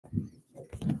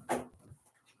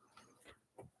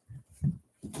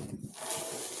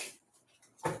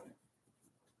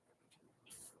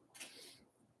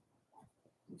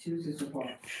Tuesdays are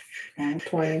what?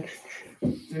 20.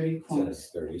 30 points.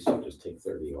 30, so just take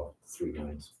 30 off 3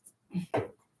 nines.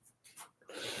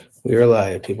 We are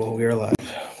live, people. We are live.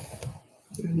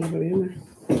 There's nobody in there.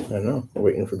 I know. We're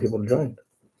waiting for people to join.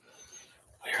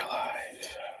 We are live.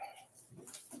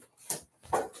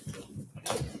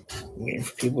 Waiting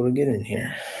for people to get in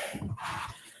here.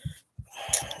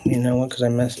 You know what? Because I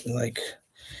messed, like,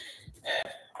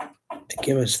 they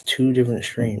give us 2 different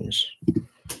streams.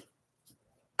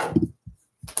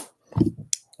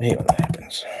 I hate when that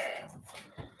happens.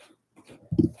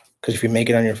 Because if you make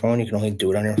it on your phone, you can only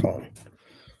do it on your phone,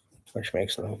 which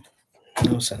makes no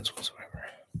sense whatsoever.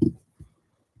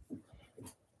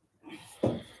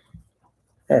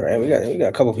 All right, we got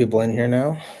a couple people in here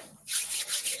now.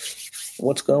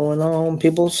 What's going on,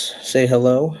 peoples? Say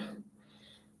hello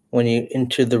when you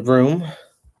enter the room.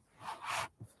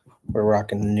 We're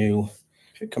rocking the new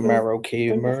Camaro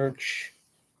Cave merch.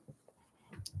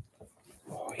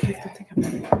 Oh yeah.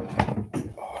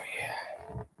 Oh yeah.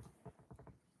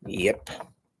 Yep.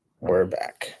 We're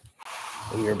back.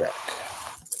 We are back.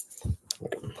 We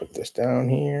can put this down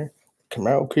here.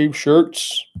 Camaro Cave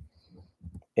shirts.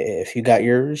 If you got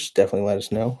yours, definitely let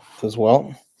us know as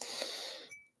well.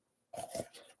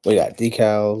 We got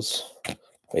decals.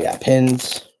 We got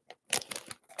pins.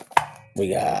 We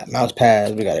got mouse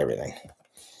pads. We got everything.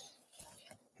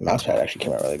 The mouse pad actually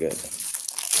came out really good.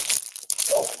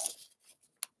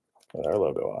 With our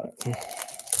logo on it.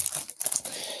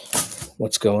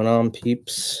 What's going on,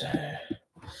 peeps?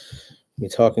 We're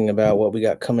talking about what we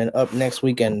got coming up next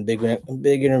weekend. Big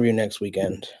interview next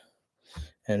weekend.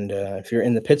 And if you're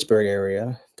in the Pittsburgh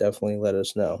area, definitely let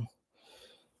us know.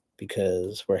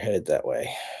 Because we're headed that way.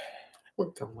 We're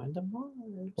going to Mars.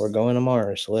 We're going to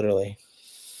Mars, literally.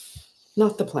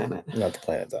 Not the planet. Not the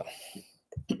planet, though.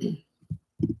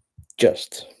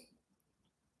 Just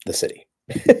the city.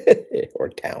 Or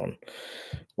town.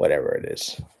 Whatever it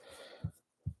is.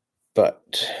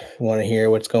 But want to hear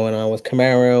what's going on with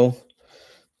Camaro.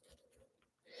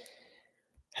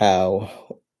 How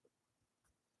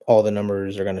all the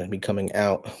numbers are going to be coming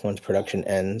out once production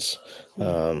ends.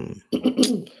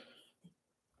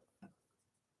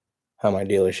 How my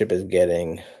dealership is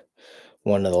getting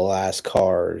one of the last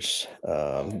cars.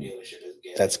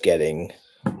 That's getting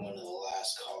one of the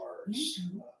last cars.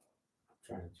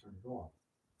 Trying to turn it off.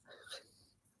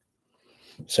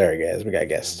 Sorry, guys. We got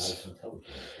guests.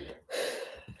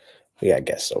 We got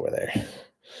guests over there.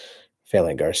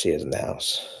 Family Garcia's in the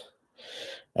house.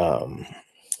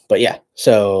 But yeah,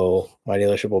 so my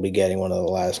dealership will be getting one of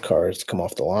the last cars to come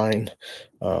off the line.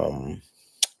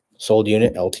 Sold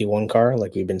unit, LT1 car,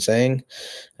 like we've been saying.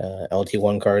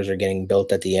 LT1 cars are getting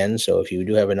built at the end. So if you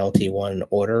do have an LT1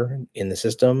 order in the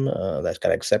system, that's got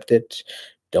to accept it.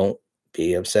 Don't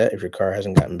be upset if your car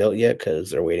hasn't gotten built yet because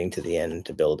they're waiting to the end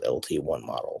to build LT1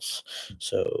 models.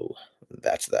 So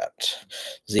that's that.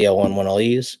 ZL1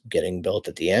 1LEs getting built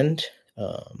at the end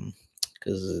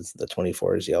because the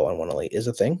 24 ZL1 1LE is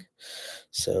a thing.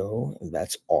 So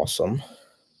that's awesome.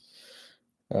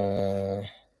 I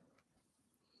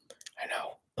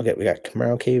know. Okay, we got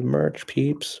Camaro Cave merch,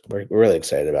 peeps. We're really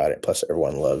excited about it. Plus,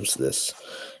 everyone loves this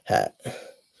hat.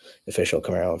 Official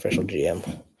Camaro, official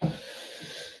GM.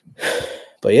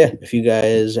 But yeah, if you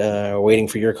guys are waiting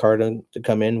for your car to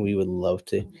come in, we would love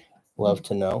to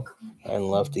know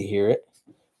and love to hear it.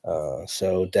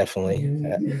 So definitely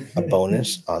a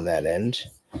bonus on that end.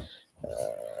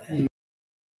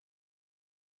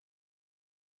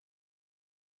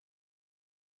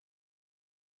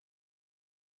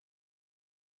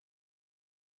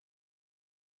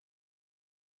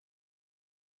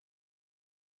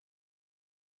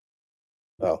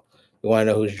 Well, we want to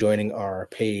know who's joining our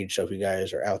page. So if you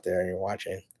guys are out there and you're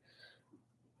watching,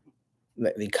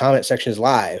 the comment section is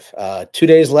live. 2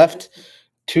 days left.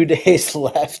 2 days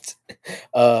left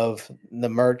of the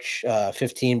merch.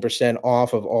 15%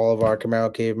 off of all of our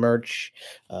Camaro Cave merch.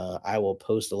 I will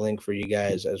post a link for you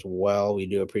guys as well. We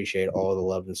do appreciate all the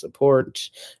love and support.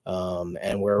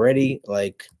 And we're already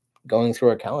going through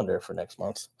our calendar for next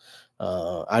month.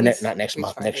 Not next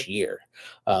month, next year.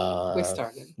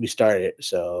 We started.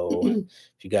 So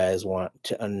if you guys want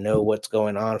to know what's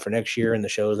going on for next year and the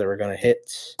shows that we're going to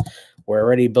hit, we're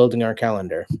already building our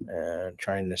calendar and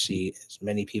trying to see as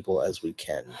many people as we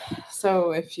can. So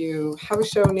if you have a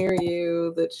show near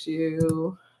you that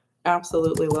you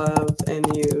absolutely love and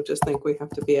you just think we have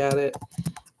to be at it,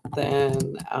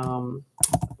 then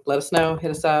let us know. Hit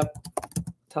us up.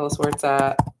 Tell us where it's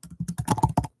at.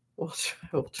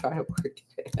 We'll try to work it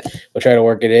in. We'll try to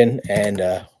work it in, and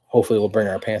hopefully we'll bring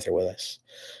our Panther with us.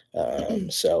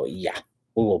 So yeah,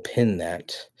 We will pin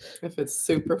that. If it's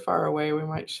super far away, we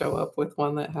might show up with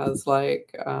one that has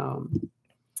like,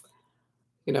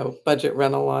 budget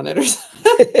rental on it or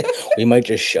something. We might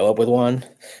just show up with one.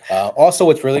 Also,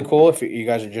 what's really cool, if you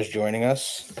guys are just joining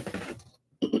us,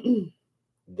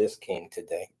 this came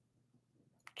today.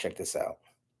 Check this out.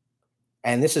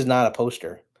 And this is not a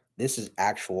poster. This is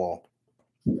actual.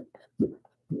 I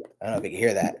don't know if you can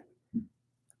hear that.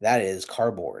 That is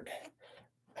cardboard.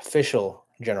 Official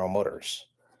General Motors.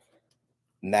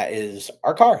 And that is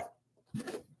our car.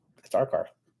 That's our car.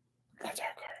 That's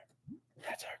our car.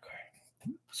 That's our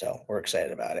car. So we're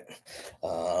excited about it.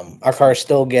 Our car is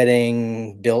still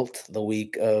getting built the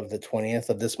week of the 20th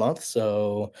of this month.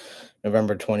 So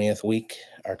November 20th week,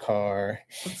 our car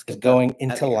is going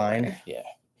into line. Yeah.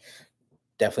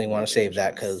 Definitely want to save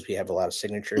that because we have a lot of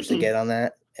signatures to get on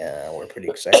that. We're pretty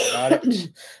excited about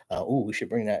it. We should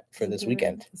bring that for this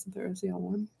weekend. Isn't there a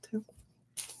ZL1 too?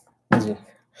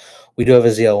 We do have a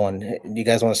ZL1. You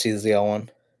guys want to see the ZL1?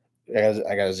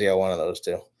 I got a ZL1 of those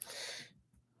too.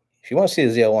 If you want to see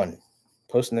the ZL1,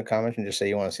 post in the comments and just say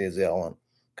you want to see the ZL1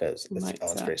 because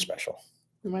it's pretty special.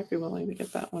 We might be willing to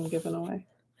get that one given away.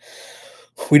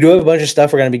 We do have a bunch of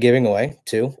stuff we're going to be giving away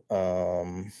too.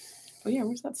 Oh yeah,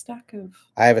 where's that stack of?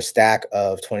 I have a stack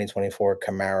of 2024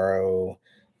 Camaro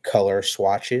color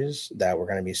swatches that we're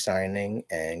going to be signing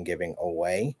and giving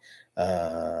away.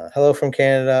 Hello from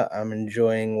Canada. I'm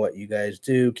enjoying what you guys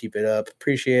do. Keep it up.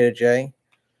 Appreciate it, Jay.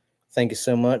 Thank you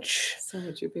so much. So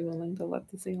would you be willing to let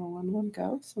the ZL1 one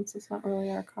go since it's not really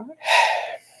our car?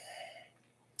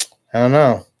 I don't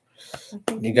know.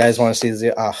 You guys want to see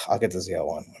the ZL? I'll get the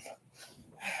ZL1.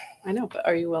 I know, but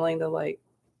are you willing to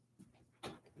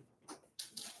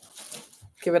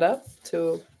give it up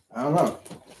to? I don't know.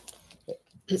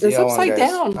 It's upside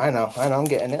down. I know. I'm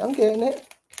getting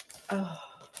it. Oh.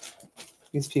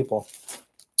 These people.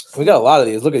 We got a lot of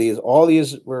these. Look at these. All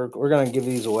these. We're gonna give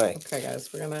these away. Okay, guys.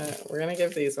 We're gonna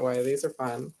give these away. These are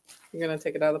fun. You're gonna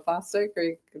take it out of the plastic, or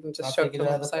you can just show them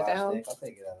upside down. I'll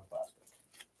take it out of the plastic.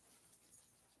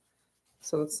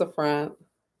 So that's the front.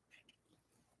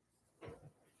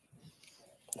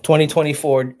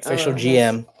 2024 official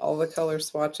GM. All the color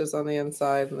swatches on the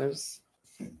inside, and there's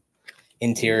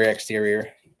interior,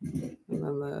 exterior, and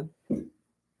then the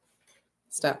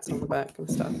stats on the back and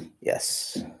stuff.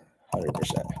 Yes,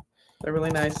 100%. They're really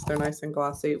nice. They're nice and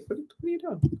glossy. What are you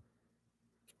doing?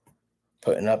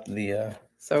 Putting up the.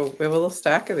 So we have a little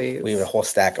stack of these. We have a whole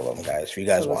stack of them, guys. If you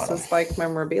guys want them. This is like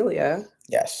memorabilia.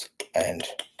 Yes, and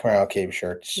Camaro Cave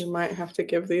shirts. You might have to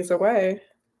give these away.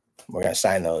 We're gonna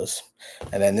sign those,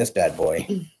 and then this bad boy.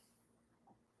 I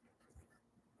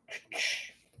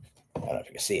don't know if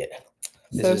you can see it.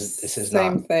 This is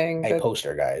same not thing. a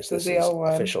poster, guys. This is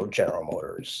ZL1. Official General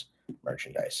Motors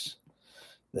merchandise.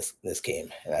 This came,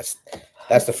 and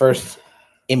that's the first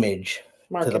image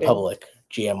to the public.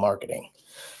 GM marketing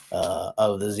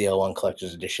of the ZL1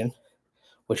 Collector's Edition,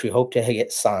 which we hope to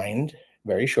get signed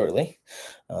very shortly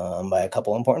by a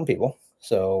couple important people.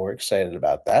 So we're excited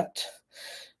about that.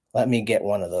 Let me get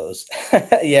one of those.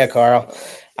 Yeah, Carl.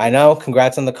 I know.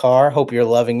 Congrats on the car. Hope you're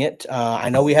loving it. I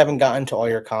know we haven't gotten to all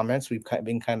your comments. We've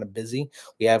been kind of busy.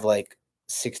 We have like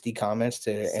 60 comments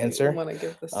to answer. You want to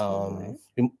give this one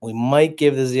away? We might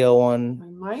give the ZL1. I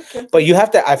might give. But you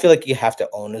have to. I feel like you have to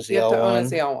own a ZL1. You have to own a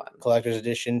ZL1 Collector's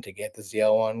Edition to get the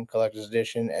ZL1 Collector's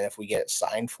Edition. And if we get it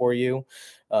signed for you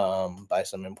by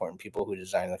some important people who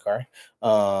designed the car,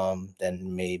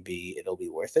 then maybe it'll be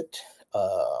worth it.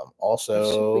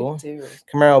 Also,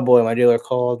 Camaro boy, my dealer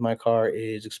called. My car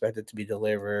is expected to be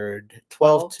delivered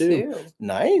 12/2.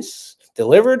 Nice.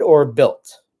 Delivered or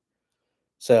built?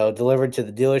 So delivered to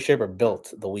the dealership or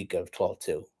built the week of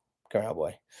 12/2. Camaro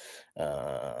boy.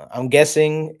 I'm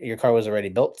guessing your car was already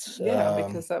built. Yeah,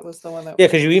 because that was the one that. Yeah,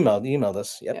 because you emailed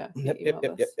us. Yep. Yeah,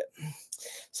 Yep.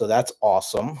 So that's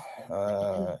awesome.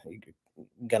 You're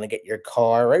gonna get your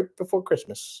car right before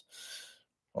Christmas.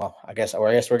 Well, I guess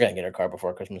we're gonna get our car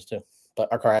before Christmas too,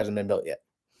 but our car hasn't been built yet,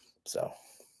 so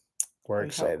we're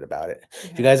excited about it.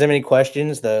 If you guys have any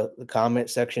questions, the comment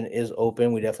section is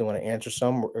open. We definitely want to answer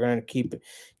some. We're gonna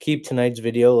keep tonight's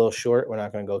video a little short. We're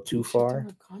not gonna go too far.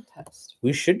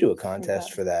 We should do a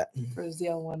contest for that. For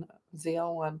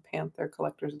ZL1 Panther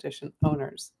Collector's Edition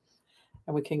owners,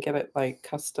 and we can get it like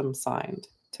custom signed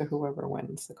to whoever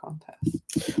wins the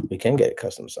contest. We can get it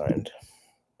custom signed,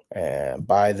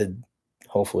 by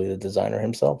hopefully the designer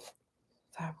himself.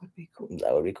 That would be cool.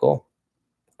 That would be cool.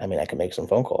 I mean, I can make some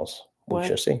phone calls. We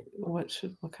shall see. What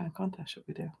kind of contest should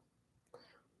we do?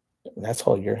 That's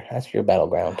your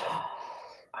battleground.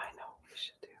 I know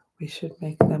we should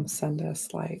make them send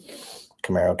us like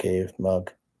Camaro Cave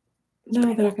mug. No,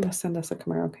 they're not going to send us a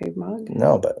Camaro Cave mug.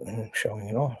 No, but I'm showing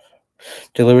it off.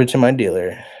 Delivered to my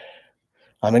dealer.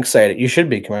 I'm excited. You should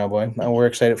be, Camaro boy. We're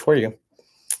excited for you.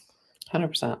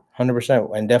 100%.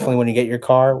 100%. And definitely when you get your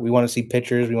car, we want to see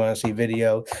pictures. We want to see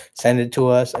video. Send it to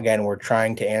us. Again, we're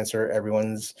trying to answer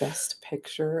everyone's Best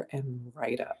picture and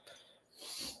write up.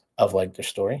 of like their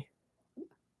story.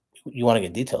 You want to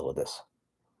get detailed with this.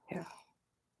 Yeah.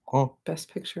 Huh.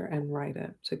 Best picture and write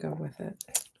up to go with it.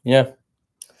 Yeah.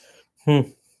 What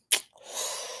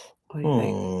do you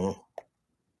think?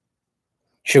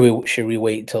 Should we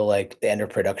wait till like the end of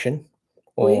production?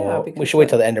 Well, yeah, Or we because should wait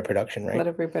till the end of production, right? Let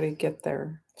everybody get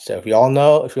there. So if y'all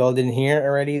know, if y'all didn't hear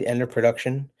already, the end of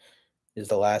production is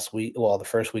the last week. Well, the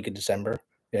first week of December.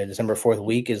 Yeah, December 4th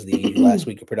week is the last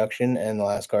week of production, and the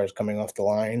last car is coming off the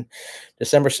line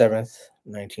December 7th,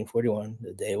 1941,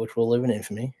 the day which will live in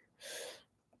infamy.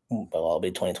 Well, it'll be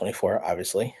 2024,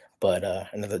 obviously, but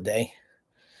another day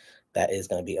that is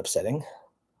going to be upsetting.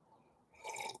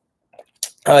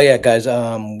 Oh yeah, guys.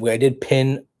 I did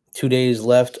pin 2 days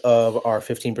left of our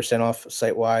 15% off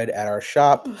site wide at our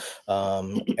shop.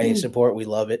 Any support, we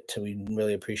love it. We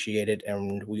really appreciate it,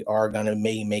 and we are gonna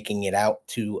be making it out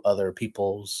to other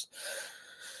people's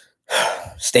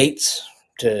states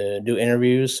to do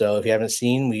interviews. So if you haven't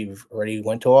seen, we've already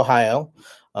went to Ohio.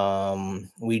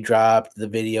 We dropped the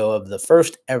video of the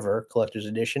first ever collector's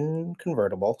edition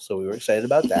convertible, so we were excited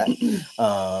about that.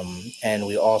 And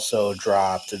we also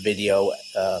dropped a video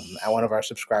at one of our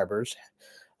subscribers'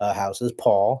 houses,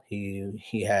 Paul.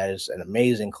 He has an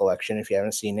amazing collection. If you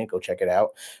haven't seen it, go check it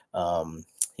out.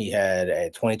 He had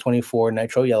a 2024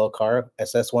 Nitro Yellow car,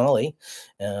 SS1LE,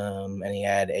 and he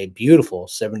had a beautiful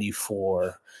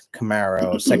 74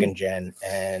 Camaro second gen,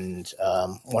 and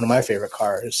one of my favorite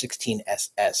cars,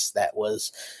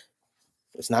 16SS.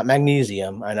 It's not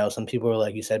magnesium. I know some people are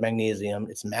like, you said magnesium.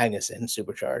 It's Magnuson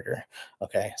supercharger.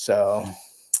 Okay, so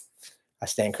I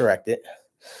stand corrected.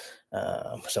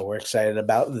 So we're excited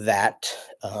about that.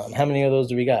 How many of those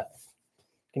do we got?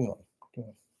 Give me one. Give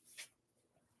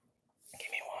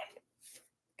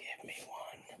me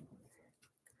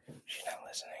one. She's not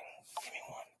listening. Give me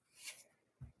one.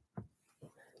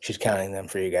 She's counting them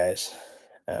for you guys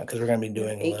because we're going to be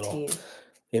doing 18.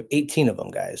 We have 18 of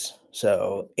them, guys.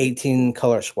 So 18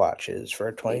 color swatches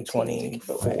for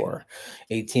 2024.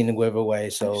 18 to give away.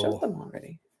 So I showed them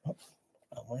already. I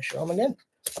want to show them again.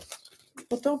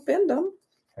 Well, don't bend them.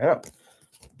 Yeah.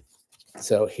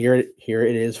 So here it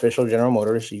is, official General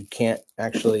Motors. You can't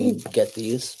actually get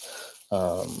these.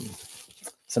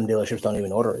 Some dealerships don't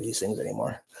even order these things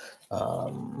anymore.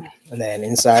 And then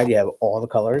inside you have all the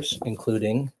colors,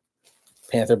 including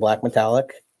Panther Black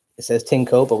Metallic. It says tin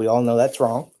coat, but we all know that's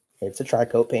wrong. It's a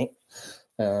tri-coat paint.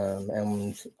 And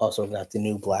we've also got the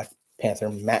new Black Panther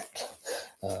matte.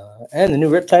 And the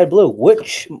new Riptide Blue,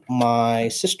 which my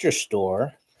sister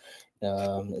store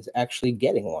is actually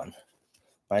getting one.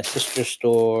 My sister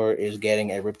store is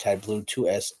getting a Riptide Blue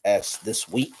 2SS this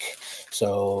week.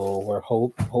 So we're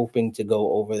hoping to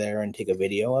go over there and take a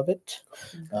video of it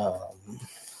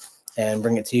and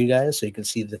bring it to you guys so you can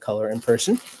see the color in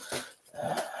person.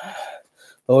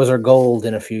 Those are gold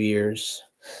in a few years.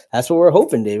 That's what we're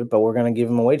hoping, David, but we're going to give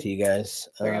them away to you guys.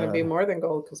 They're going to be more than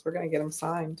gold because we're going to get them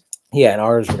signed. Yeah, and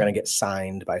ours we're going to get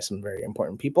signed by some very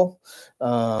important people.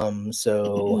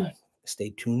 So stay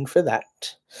tuned for that.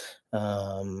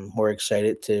 We're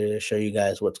excited to show you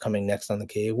guys what's coming next on the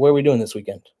cave. What are we doing this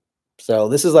weekend? So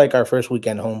this is like our first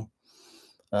weekend home.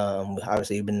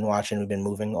 Obviously, you've been watching. We've been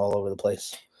moving all over the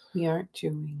place. We aren't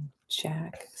doing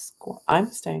jack squat.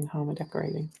 I'm staying home and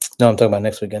decorating. No, I'm talking about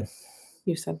next weekend.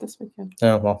 You said this weekend.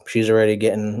 Oh, well, she's already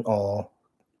getting all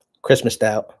Christmased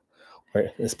out.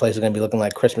 This place is going to be looking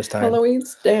like Christmas time.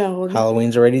 Halloween's down.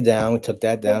 Halloween's already down. We took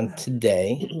that down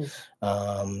today.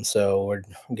 So we're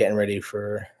getting ready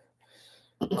for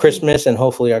Christmas, and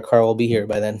hopefully our car will be here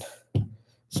by then.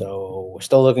 So we're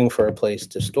still looking for a place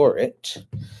to store it.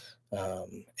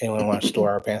 Anyone want to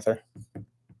store our Panther?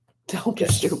 Don't be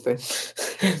stupid.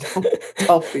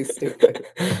 Don't be stupid.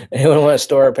 Anyone want to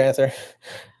store our Panther?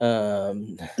 But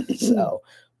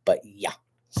yeah.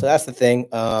 So that's the thing.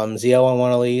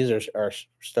 ZL11Ls are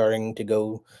starting to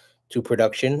go to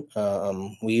production.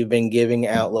 We've been giving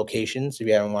out locations. If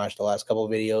you haven't watched the last couple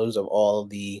of videos of all of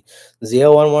the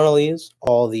ZL11Ls,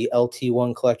 all the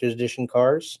LT1 Collector's Edition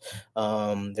cars,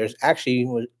 there's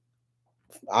actually,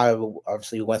 I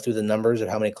obviously went through the numbers of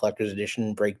how many Collector's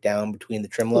Edition break down between the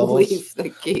trim levels. Leave the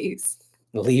keys.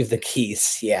 Leave the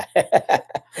keys, yeah.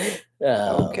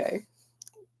 Okay.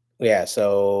 Yeah,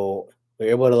 so we're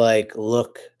able to like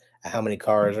look at how many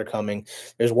cars are coming.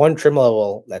 There's one trim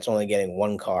level that's only getting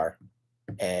one car.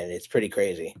 and it's pretty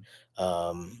crazy.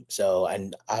 So,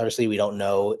 and obviously we don't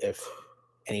know if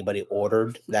anybody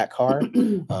ordered that car.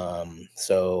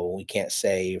 So we can't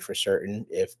say for certain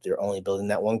if they're only building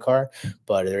that one car,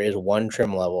 but there is one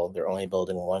trim level they're only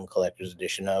building one collector's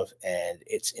edition of, and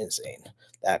it's insane.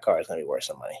 That car is going to be worth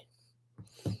some money.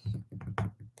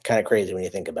 Kind of crazy when you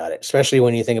think about it, especially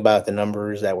when you think about the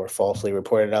numbers that were falsely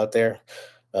reported out there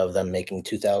of them making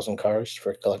 2,000 cars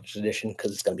for collector's edition,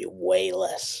 because it's going to be way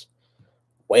less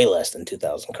than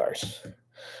 2,000 cars.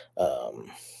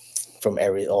 From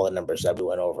all the numbers that we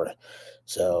went over.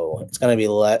 So it's going to be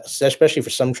less, especially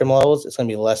for some trim levels, it's going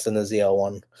to be less than the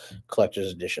ZL1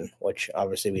 collector's edition, which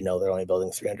obviously we know they're only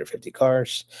building 350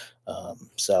 cars.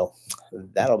 So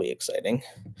that'll be exciting.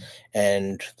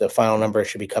 And the final number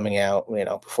should be coming out,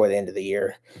 before the end of the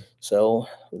year. So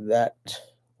that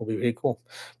will be really cool.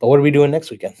 But what are we doing next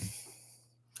weekend?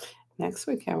 Next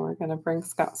weekend, we're going to bring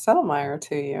Scott Settlemeyer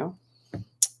to you.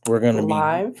 We're going to be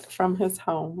live from his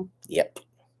home. Yep.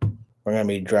 We're going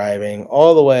to be driving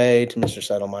all the way to Mr.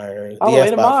 Settlemeyer. All the way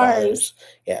to Mars.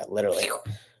 Yeah, literally.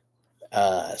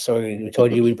 So we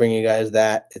told you we'd bring you guys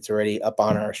that. It's already up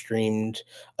on our streamed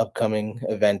upcoming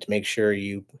event. Make sure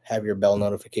you have your bell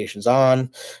notifications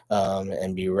on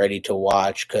and be ready to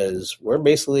watch, because we're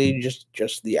basically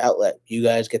just the outlet. You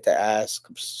guys get to ask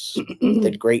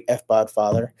the great FBOD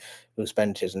father who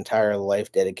spent his entire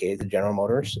life dedicated to General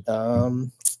Motors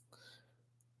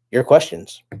your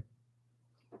questions.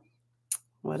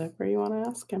 Whatever you want to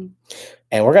ask him.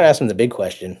 And we're going to ask him the big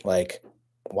question, like,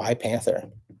 why Panther?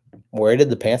 Where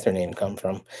did the Panther name come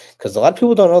from? Because a lot of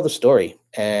people don't know the story.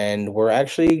 And we're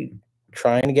actually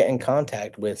trying to get in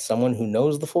contact with someone who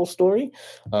knows the full story.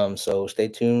 So stay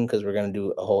tuned, because we're going to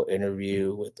do a whole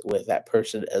interview with that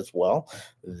person as well.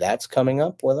 That's coming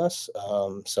up with us.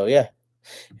 So yeah,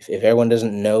 if everyone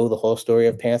doesn't know the whole story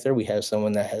of Panther, we have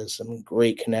someone that has some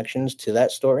great connections to that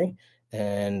story.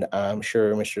 And I'm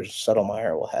sure Mr.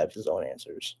 Settlemeyer will have his own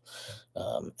answers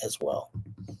as well.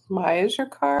 Why is your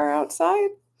car outside?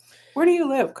 Where do you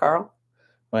live, Carl?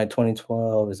 My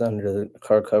 2012 is under the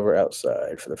car cover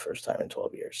outside for the first time in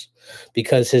 12 years.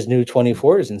 Because his new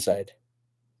 24 is inside.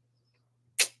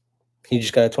 He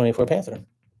just got a 24 Panther.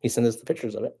 He sent us the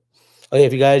pictures of it. Okay,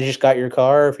 if you guys just got your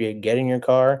car, if you're getting your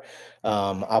car,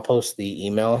 I'll post the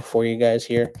email for you guys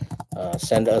here.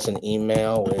 Send us an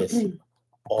email with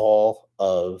all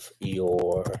of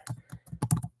your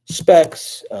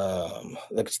specs.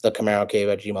 That's the Camaro Cave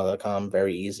at gmail.com.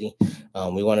 Very easy.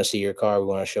 We want to see your car. We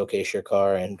want to showcase your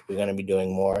car, and we're going to be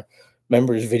doing more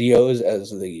members videos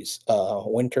as these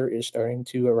winter is starting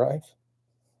to arrive.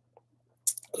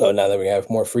 So now that we have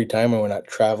more free time and we're not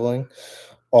traveling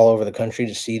all over the country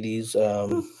to see these,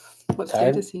 what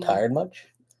state is he? Tired much?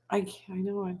 I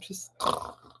know. I'm just.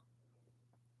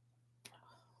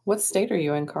 What state are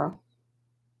you in, Carl?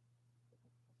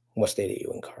 What state are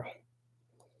you in, Carl?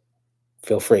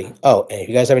 Feel free. Oh, and if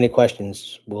you guys have any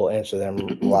questions, we'll answer them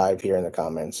live here in the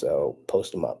comments. So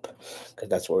post them up, because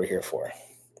that's what we're here for.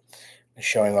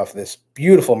 Showing off this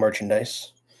beautiful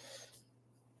merchandise.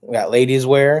 We got ladies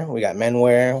wear. We got men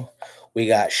wear. We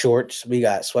got shorts. We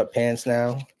got sweatpants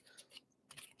now.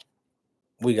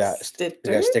 We got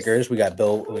stickers. We got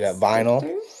vinyl.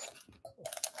 Stickers?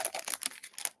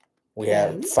 We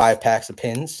have 5 packs of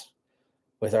pins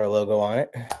with our logo on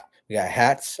it. We got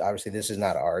hats. Obviously, this is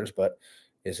not ours, but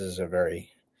this is a very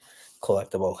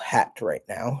collectible hat right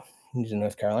now. He's in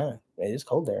North Carolina. It is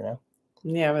cold there now.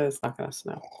 Yeah, but it's not going to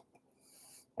snow.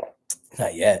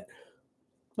 Not yet.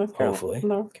 Hopefully.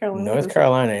 North Carolina. North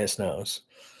Carolina, it snows.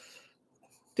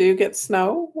 Do you get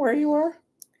snow where you are?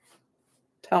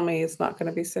 Tell me it's not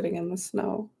going to be sitting in the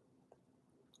snow.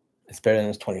 It's better than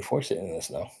this 24 sitting in the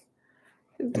snow.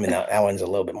 I mean, that one's a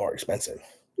little bit more expensive.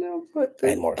 No, but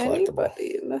and more collectible.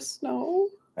 Anybody in the snow?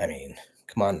 I mean,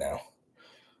 come on now.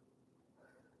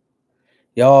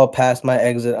 Y'all passed my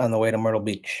exit on the way to Myrtle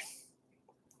Beach.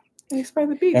 He's by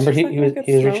the beach. Remember, he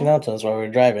was reaching out to us while we were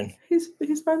driving. He's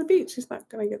by the beach. He's not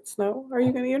going to get snow.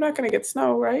 You're not going to get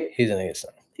snow, right? He's going to get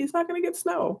snow. He's not going to get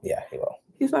snow. Yeah, he will.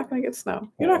 He's not going to get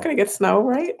snow. You're not going to get snow,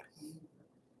 right?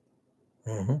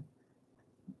 Mm-hmm.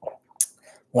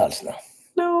 A lot of snow.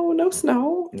 No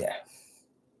snow. Yeah.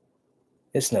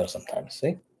 It snows sometimes,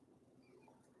 see?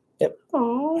 Yep.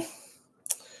 Oh.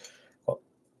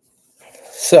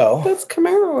 So. That's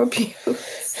Camaro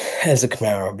abuse. That's a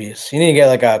Camaro abuse. You need to get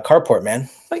like a carport, man.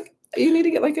 Like, you need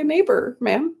to get like a neighbor,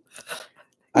 man.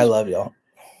 I love y'all.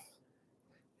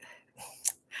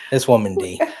 This woman,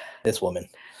 D. This woman.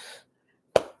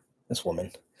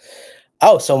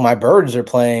 Oh, so my birds are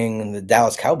playing the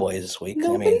Dallas Cowboys this week.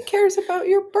 Nobody cares about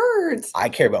your birds. I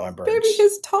care about my birds. Baby,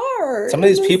 his tar. Some of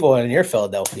these people are near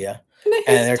Philadelphia, and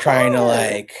they're trying to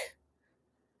like.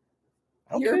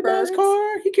 I don't Your care about his birds?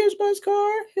 car. He cares about his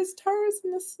car. His tar is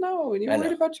in the snow, and you're I worried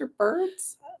know. about your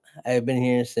birds? I've been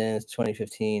here since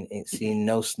 2015. Ain't seen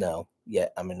no snow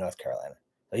yet. I'm in North Carolina.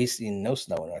 So he's seen no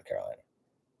snow in North Carolina.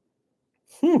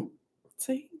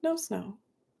 See, no snow.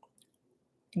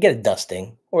 You get a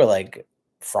dusting or like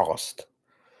frost.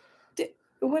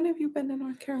 When have you been to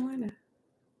North Carolina?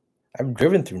 I've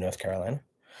driven through North Carolina.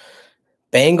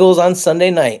 Bengals on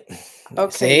Sunday night.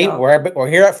 Okay, See, no. we're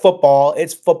here at football.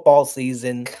 It's football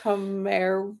season.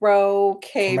 Camaro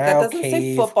Cave. That Camaro doesn't say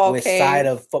Cave football with cave. side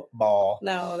of football.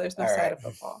 No, there's no All side right. of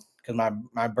football. Because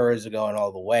my birds are going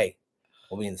all the way.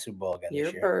 We'll be in the Super Bowl again Your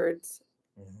this year. birds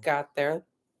got their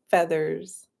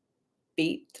feathers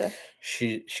beat.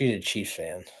 She's a Chiefs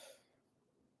fan.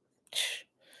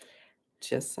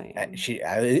 Just saying.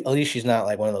 At least she's not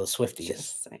like one of those Swifties.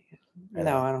 Just saying.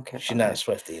 No, I don't care. She's not a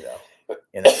Swiftie though.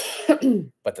 You know.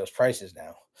 But those prices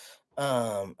now.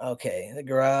 Okay. The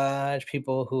garage.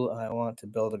 People who I want to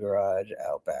build a garage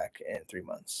out back in 3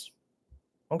 months.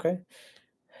 Okay.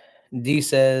 D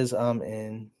says I'm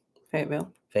in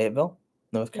Fayetteville,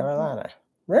 North Carolina.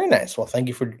 Very nice. Well, thank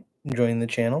you for joining the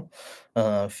channel.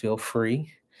 Feel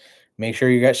free. Make sure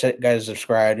you guys are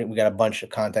subscribed. We got a bunch of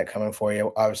content coming for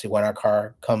you. Obviously, when our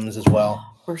car comes as well.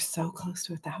 We're so close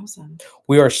to 1,000.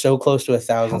 We are so close to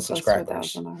 1,000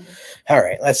 subscribers. All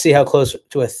right, let's see how close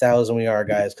to 1,000 we are,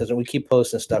 guys. Because we keep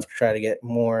posting stuff to try to get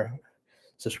more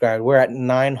subscribed. We're at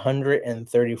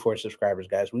 934 subscribers,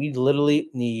 guys. We literally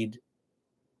need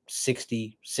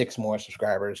 66 more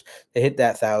subscribers to hit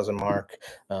that 1,000 mark,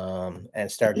 and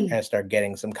start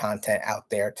getting some content out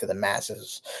there to the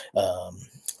masses.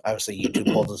 Obviously,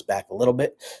 YouTube pulled us back a little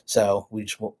bit, so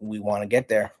we want to get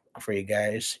there for you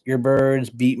guys. Your birds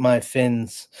beat my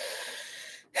fins.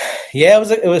 Yeah,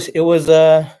 it was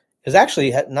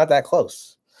actually not that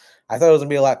close. I thought it was gonna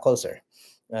be a lot closer.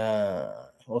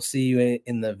 We'll see you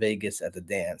in the Vegas at the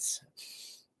dance.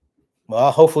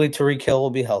 Well, hopefully Tariq Hill will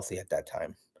be healthy at that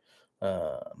time.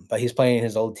 But he's playing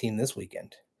his old team this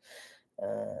weekend.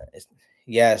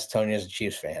 Yes, Tony is a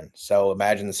Chiefs fan. So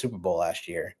imagine the Super Bowl last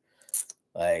year.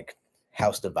 Like,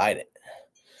 house divided.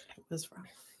 It was rough.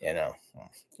 You know.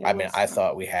 I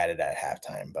thought we had it at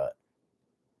halftime, but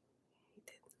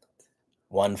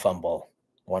one fumble.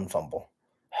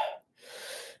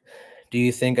 Do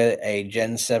you think a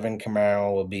Gen 7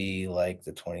 Camaro will be like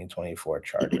the 2024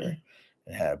 Charger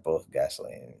and have both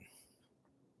gasoline?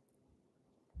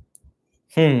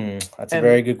 That's a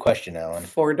very good question, Alan.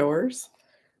 4 doors?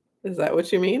 Is that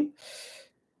what you mean?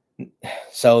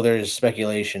 So there's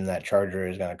speculation that Charger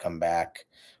is going to come back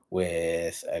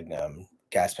with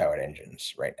gas-powered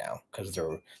engines right now, because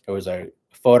there was a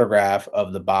photograph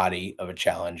of the body of a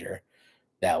Challenger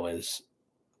that was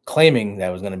claiming that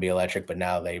was going to be electric, but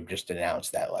now they've just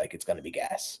announced that like it's going to be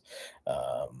gas.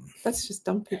 That's just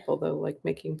dumb people though, like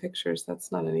making pictures.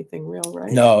 That's not anything real,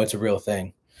 right? No, it's a real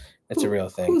thing. It's a real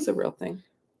thing. Who's a real thing?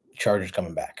 Charger's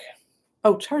coming back.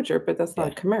 Oh, Charger, but that's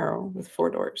not a Camaro with 4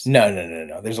 doors.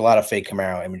 No. There's a lot of fake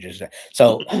Camaro images.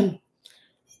 So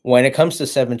when it comes to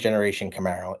 7th generation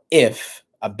Camaro, if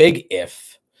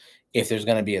there's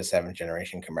going to be a 7th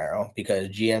generation Camaro, because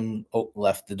GM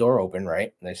left the door open,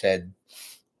 right? And they said,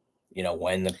 you know,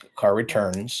 when the car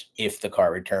returns, if the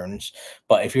car returns.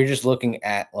 But if you're just looking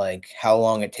at like how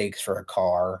long it takes for a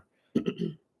car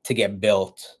to get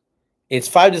built, it's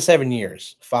 5 to 7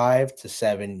 years. 5 to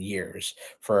 7 years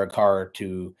for a car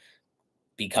to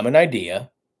become an idea,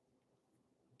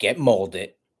 get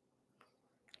molded,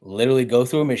 literally go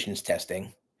through emissions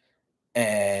testing.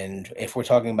 And if we're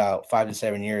talking about 5 to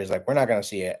 7 years, like we're not going to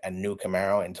see a new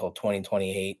Camaro until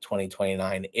 2028,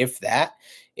 2029, if that.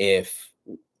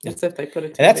 That's if they put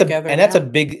it together. That's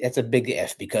a big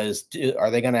if, because are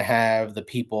they going to have the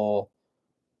people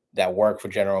that work for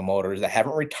General Motors that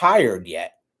haven't retired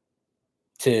yet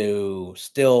to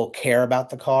still care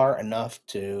about the car enough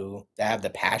to have the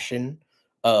passion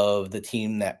of the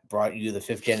team that brought you the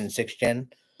 5th gen and 6th gen,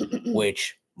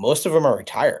 which most of them are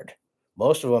retired.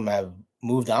 Most of them have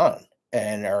moved on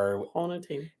and are whole new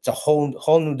team. It's a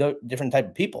whole new different type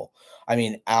of people. I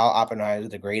mean, Al Oppenheiser,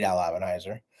 the great Al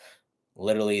Oppenheiser,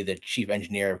 literally the chief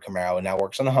engineer of Camaro, and now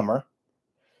works on a Hummer.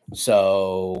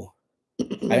 So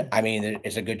I mean,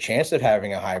 there's a good chance of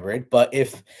having a hybrid, but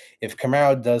if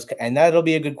Camaro does, and that'll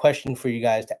be a good question for you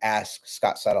guys to ask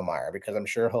Scott Settlemeyer, because I'm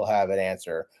sure he'll have an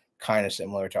answer kind of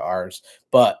similar to ours,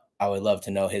 but I would love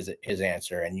to know his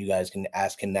answer, and you guys can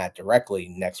ask him that directly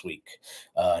next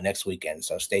weekend.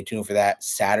 So stay tuned for that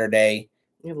Saturday,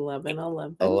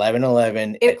 11/11.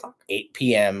 11/11 8 at o'clock. 8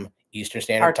 p.m. Eastern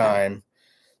Standard Our time. Time.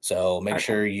 So make Our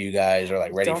sure you guys are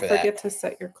like ready Don't for forget that. to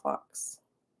set your clocks.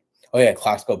 Oh yeah,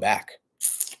 clocks go back.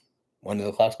 When do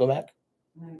the clocks go back?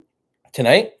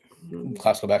 Tonight? Mhm.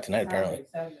 Clocks go back tonight, apparently.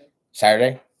 Saturday.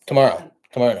 Saturday? Tomorrow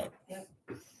night. Yep.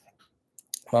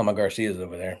 Mama Garcia's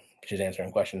over there. She's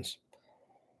answering questions.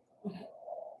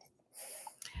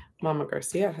 Mama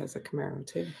Garcia has a Camaro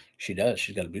too. She does.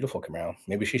 She's got a beautiful Camaro.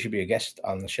 Maybe she should be a guest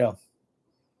on the show.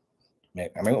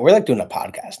 I mean, we're like doing a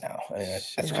podcast now. I mean,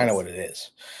 that's kind of what it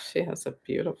is. She has a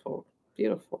beautiful,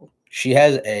 beautiful. She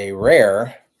has a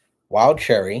rare Wild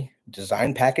Cherry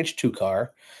design package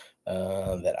 2-car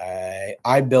that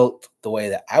I built the way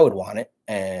that I would want it,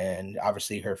 and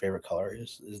obviously her favorite color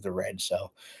is the red.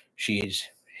 So she's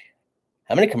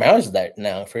how many Camaros is that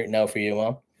now for you,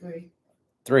 Mom?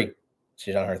 3.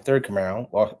 She's on her 3rd Camaro,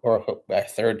 or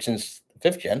third since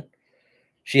 5th gen.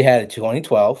 She had a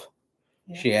 2012.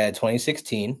 Yeah. She had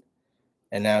 2016,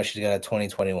 and now she's got a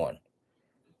 2021.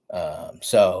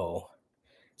 So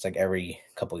it's like every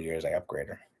couple of years I upgrade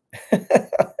her.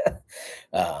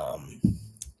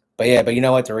 But you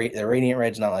know what? The Radiant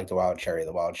Red's not like the Wild Cherry.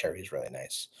 The Wild Cherry is really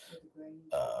nice.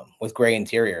 With gray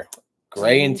interior.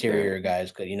 Gray interior,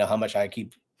 guys. Good. You know how much I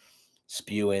keep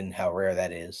spewing how rare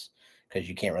that is, because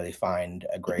you can't really find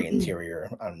a gray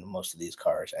interior on most of these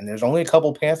cars. And there's only a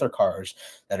couple Panther cars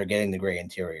that are getting the gray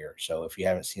interior. So if you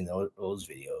haven't seen those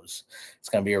videos, it's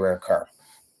going to be a rare car.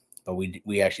 But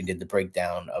we actually did the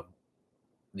breakdown of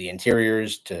the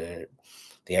interiors to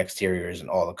the exteriors and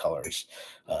all the colors.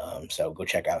 So go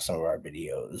check out some of our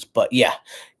videos. But yeah,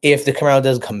 if the Camaro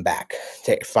does come back,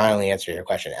 to finally answer your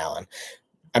question, Alan,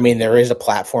 I mean, there is a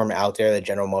platform out there that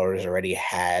General Motors already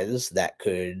has that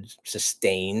could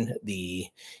sustain the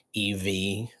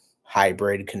EV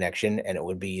hybrid connection, and it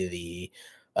would be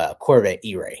the Corvette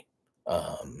E-Ray.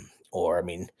 Or, I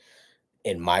mean,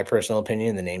 in my personal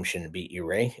opinion, the name shouldn't be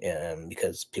E-Ray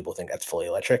because people think that's fully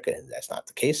electric, and that's not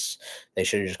the case. They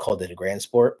should have just called it a Grand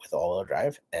Sport with all-wheel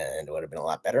drive, and it would have been a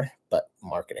lot better, but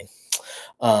marketing.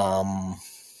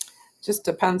 Just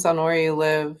depends on where you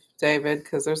live, David,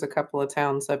 because there's a couple of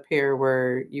towns up here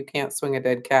where you can't swing a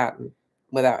dead cat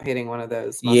without hitting one of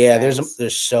those Mustangs. Yeah,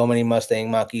 there's so many Mustang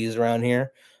Mach-E's around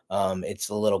here. It's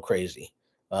a little crazy.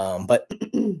 But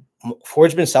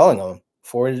Ford's been selling them.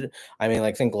 Ford, I mean,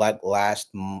 I think like last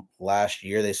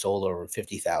year they sold over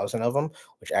 50,000 of them,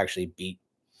 which actually beat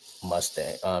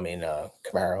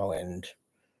Camaro and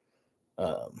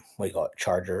what do you call it,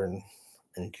 Charger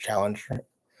and Challenger.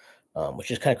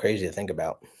 Which is kind of crazy to think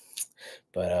about.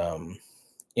 But,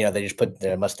 they just put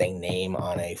the Mustang name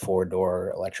on a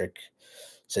 4-door electric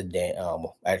sedan,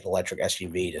 electric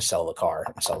SUV to sell the car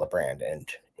and sell the brand. And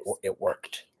it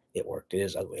worked. It worked. It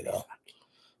is ugly, though.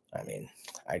 I mean,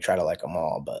 I try to like them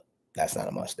all, but that's not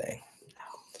a Mustang.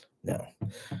 No.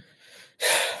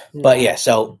 But yeah,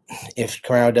 so if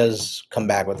Camaro does come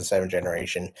back with the 7th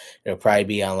generation, it'll probably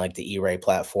be on like the E-Ray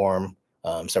platform.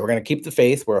 So we're going to keep the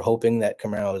faith. We're hoping that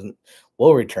Camaro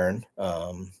will return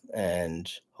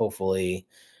and hopefully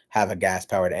have a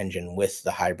gas-powered engine with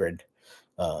the hybrid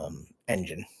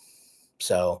engine.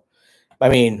 So, I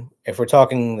mean, if we're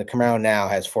talking, the Camaro now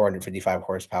has 455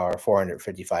 horsepower,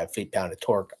 455 feet-pound of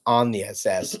torque on the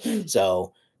SS.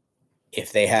 So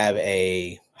if they have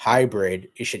a hybrid,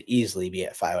 it should easily be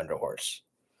at 500 horse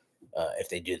if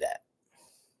they do that.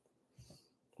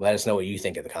 Let us know what you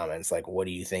think in the comments. Like, what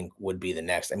do you think would be the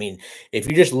next? I mean, if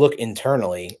you just look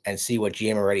internally and see what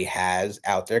GM already has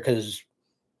out there, because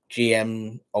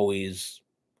GM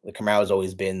the Camaro has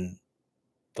always been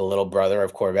the little brother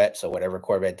of Corvette. So whatever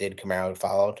Corvette did, Camaro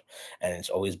followed, and it's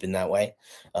always been that way.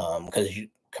 Because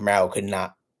Camaro could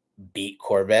not beat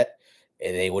Corvette.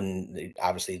 They wouldn't,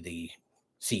 obviously the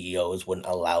CEOs wouldn't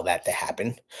allow that to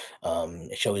happen.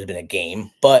 It's always been a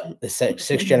game, but the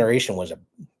 6th generation was a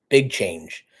big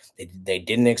change. They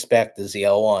didn't expect the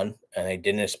ZL1, and they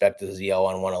didn't expect the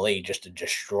ZL1 1LE just to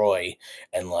destroy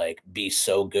and like be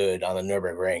so good on the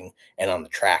Nürburgring and on the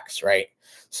tracks, right?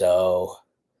 So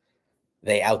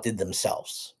they outdid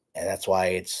themselves, and that's why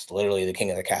it's literally the king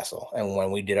of the castle. And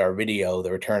when we did our video,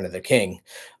 The Return of the King,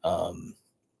 I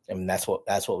mean, that's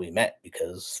what we meant,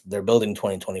 because they're building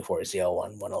 2024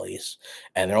 ZL1 1LEs,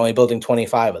 and they're only building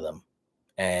 25 of them,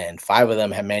 and 5 of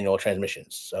them have manual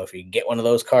transmissions. So if you get one of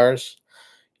those cars,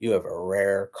 you have a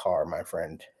rare car, my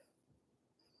friend.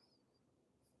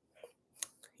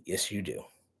 Yes, you do.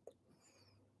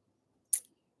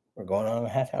 We're going on a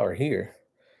half hour here.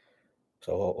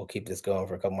 So we'll keep this going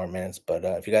for a couple more minutes. But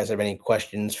if you guys have any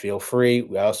questions, feel free.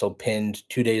 We also pinned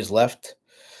 2 days left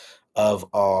of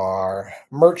our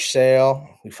merch sale.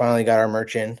 We finally got our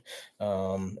merch in,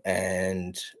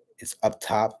 and it's up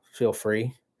top. Feel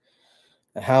free.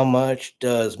 How much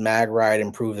does mag ride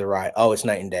improve the ride? Oh, it's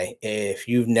night and day. If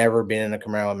you've never been in a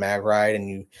Camaro mag ride, and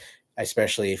you,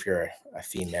 especially if you're a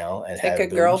female and Take have a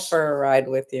girl boobs, for a ride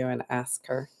with you and ask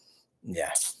her.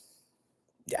 yeah,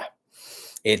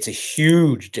 it's a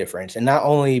huge difference, and not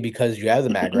only because you have the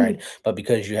mag ride, but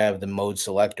because you have the mode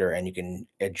selector and you can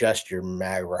adjust your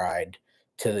mag ride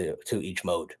to each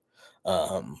mode.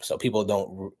 So people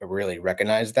don't really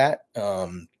recognize that.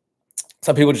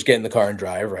 Some people just get in the car and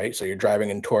drive, right? So you're driving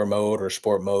in tour mode or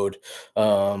sport mode.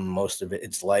 Most of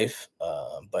it's life.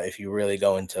 But if you really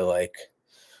go into like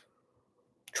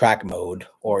track mode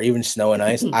or even snow and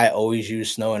ice, I always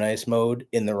use snow and ice mode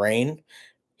in the rain.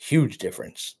 Huge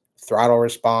difference. Throttle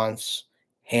response,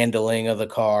 handling of the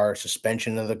car,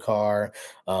 suspension of the car,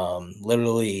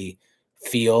 literally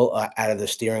feel out of the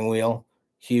steering wheel.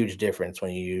 Huge difference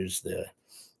when you use the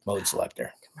mode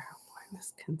selector. Camaro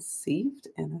was conceived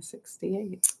in a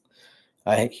 68.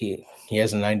 He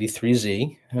has a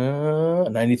 93Z, a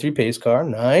 93 pace car.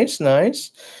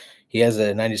 Nice. He has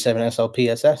a 97 SLP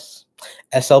SS.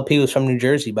 SLP was from New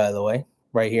Jersey, by the way,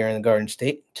 right here in the Garden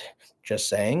State. Just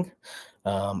saying.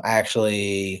 I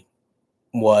actually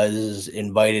was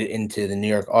invited into the New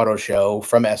York Auto Show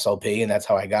from SLP, and that's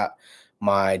how I got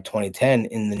my 2010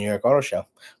 in the New York Auto Show.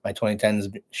 My 2010's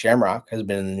Shamrock has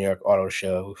been in the New York Auto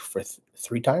Show for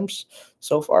 3 times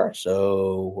so far.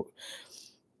 So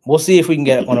we'll see if we can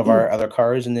get one of our other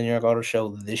cars in the New York Auto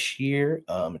Show this year.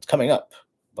 It's coming up,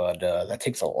 but that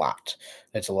takes a lot.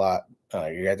 It's a lot.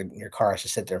 Your car has to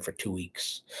sit there for 2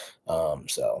 weeks.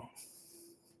 So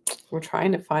we're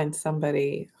trying to find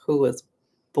somebody who was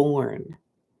born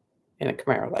in a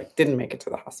Camaro, like didn't make it to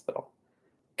the hospital.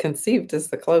 Conceived is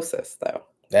the closest, though.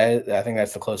 I think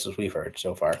that's the closest we've heard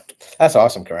so far. That's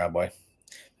awesome, Camaro Boy.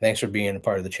 Thanks for being a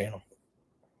part of the channel.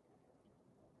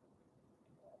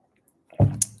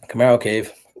 Camaro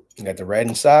Cave. You got the red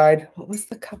inside. What was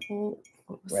the couple?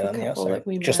 What was Red on the outside. that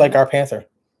we Just met? like our Panther.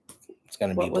 It's going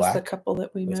to be What was black the couple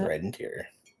that we with met? red interior.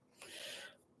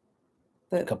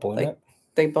 The couple we like, met?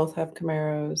 They both have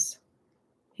Camaros.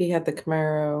 He had the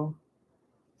Camaro,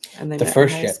 and they The met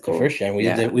first in high gen. school. The first gen. We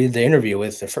Yeah. did the interview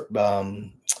with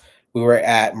the. We were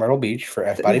at Myrtle Beach for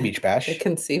F Body Beach Bash. They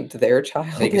conceived their child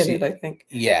They in conceived- it, I think.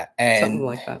 Yeah, and Something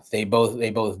like that. They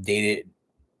both dated,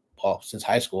 well, since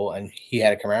high school, and he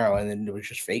had a Camaro, and then it was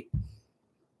just fate.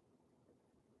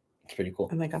 It's pretty cool.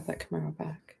 And they got that Camaro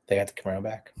back. They got the Camaro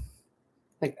back,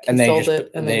 Like he and they sold just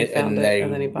it, and then he found it,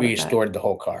 and then he bought it back. restored the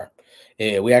whole car.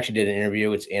 Yeah, we actually did an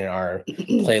interview. It's in our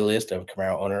playlist of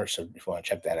Camaro owners, so if you want to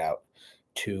check that out,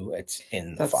 too, it's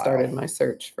in the That file. started my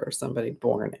search for somebody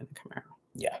born in a Camaro.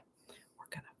 Yeah, We're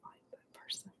gonna find that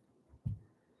person.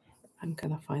 I'm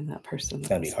gonna find that person. it's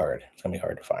gonna be hard. It's gonna be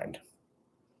hard to find.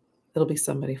 It'll be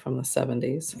somebody from the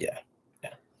 70s. Yeah,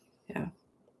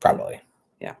 probably.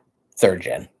 Yeah. 3rd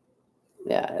gen.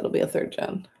 Yeah, it'll be a 3rd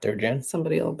gen. 3rd gen.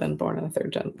 Somebody will have been born in a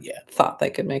 3rd gen. Yeah. Thought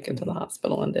they could make it to the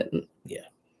hospital and didn't. Yeah.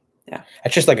 Yeah.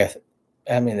 It's just like it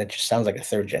just sounds like a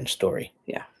 3rd gen story.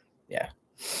 Yeah. Yeah.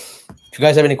 If you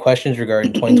guys have any questions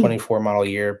regarding 2024 model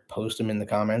year, post them in the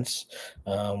comments.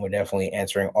 We're definitely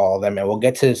answering all of them, and we'll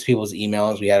get to people's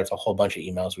emails. We have a whole bunch of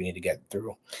emails we need to get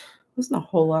through. Wasn't a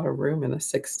whole lot of room in a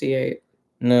 68.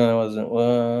 No, it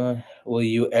wasn't. Will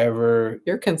you ever?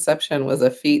 Your conception was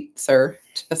a feat, sir,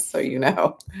 just so you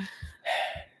know.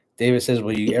 David says,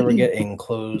 will you ever get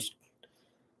enclosed?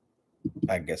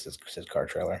 I guess it says car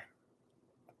trailer,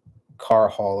 car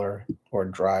hauler, or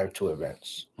drive to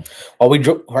events. Well,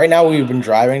 right now we've been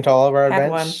driving to all of our Had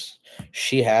events.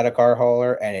 She had a car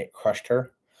hauler and it crushed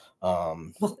her.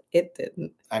 Well, it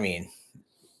didn't. I mean,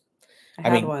 I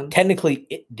had one technically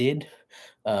it did,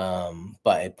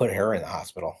 but it put her in the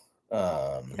hospital.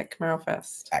 at Camaro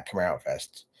Fest. At Camaro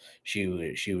Fest, she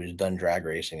was done drag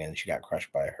racing and she got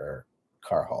crushed by her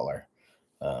car hauler.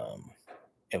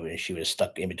 She was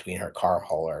stuck in between her car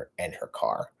hauler and her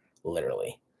car,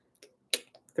 literally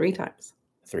 3 times.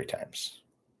 3 times.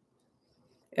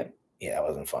 Yep. Yeah, that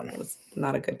wasn't fun. It was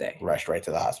not a good day. Rushed right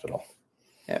to the hospital.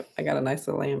 Yep. I got a nice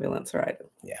little ambulance ride.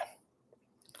 Yeah.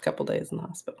 A couple days in the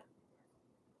hospital.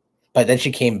 But then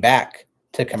she came back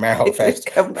to Camaro did Fest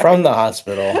come back. from the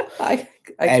hospital. I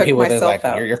And took people were myself like,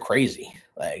 out. you're crazy.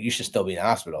 Like, you should still be in the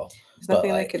hospital. There's but,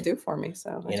 nothing like, they could do for me, so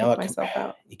I you took know what? myself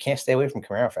out. You can't stay away from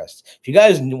Camaro Fest. If you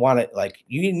guys want it, like,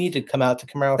 you need to come out to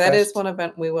Camaro Fest. That is one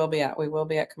event we will be at. We will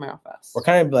be at Camaro Fest. We're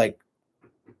kind of like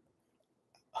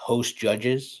host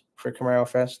judges for Camaro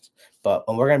Fest. But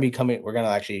when we're gonna be coming, we're gonna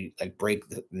actually like break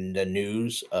the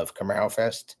news of Camaro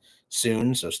Fest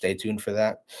soon. So stay tuned for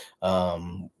that.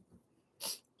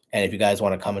 And if you guys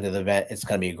want to come into the event, it's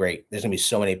going to be great. There's going to be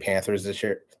so many Panthers this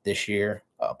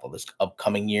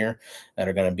upcoming year that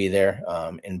are going to be there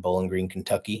in Bowling Green,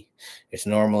 Kentucky. It's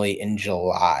normally in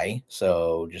July,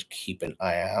 so just keep an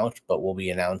eye out. But we'll be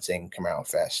announcing Camaro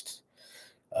Fest.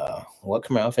 What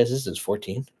Camaro Fest is this?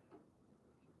 14?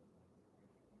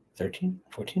 13?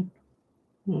 14?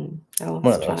 One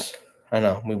of those. I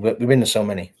know. We've been to so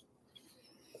many.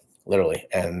 Literally.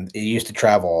 And it used to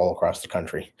travel all across the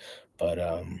country. But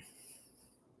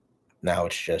now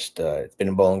it's just it's been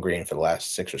in Bowling Green for the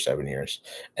last 6 or 7 years,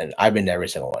 and I've been to every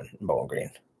single one in Bowling Green.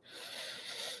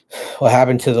 What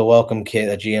happened to the welcome kit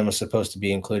that GM was supposed to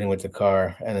be including with the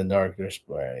car and the dark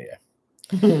display?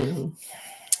 Yeah.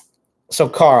 So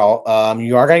Carl,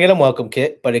 you are gonna get a welcome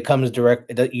kit, but it comes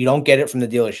direct. You don't get it from the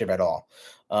dealership at all.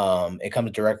 It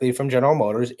comes directly from General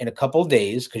Motors. In a couple of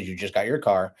days, because you just got your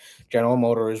car, General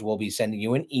Motors will be sending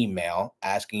you an email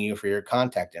asking you for your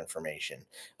contact information.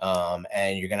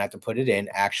 And you're going to have to put it in.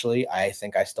 Actually, I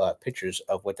think I still have pictures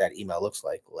of what that email looks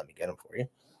like. Let me get them for you.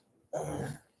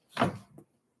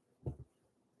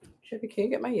 Chevy, can you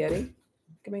get my Yeti?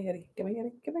 Get my Yeti. Get my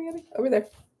Yeti. Get my Yeti. Over there.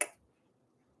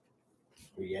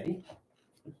 Your Yeti?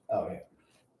 Oh, yeah.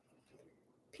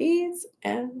 Peas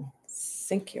and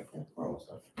thank you. We're almost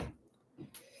done.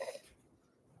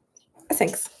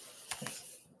 Thanks.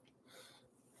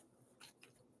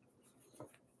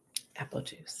 Apple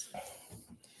juice.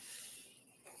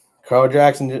 Carl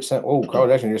Jackson just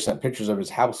sent pictures of his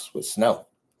house with snow.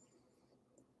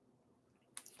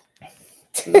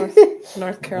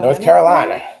 North Carolina. North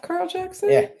Carolina. Carl Jackson?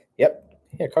 Yeah. Yep.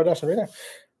 Yeah, Carl Jackson right there.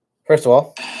 First of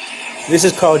all, this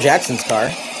is Carl Jackson's car.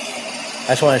 I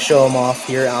just want to show him off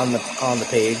here on the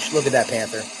page. Look at that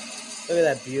Panther. Look at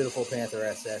that beautiful Panther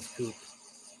SS coupe.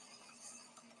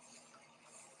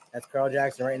 That's Carl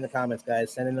Jackson right in the comments,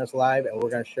 guys. Sending us live, and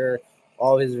we're going to share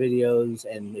all of his videos.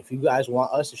 And if you guys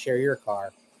want us to share your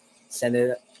car, send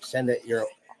it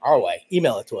our way.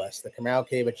 Email it to us,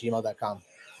 thecamarocave@gmail.com.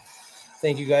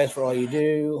 Thank you guys for all you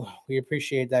do. We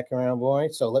appreciate that, Camaro boy.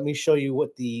 So let me show you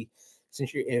what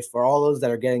for all those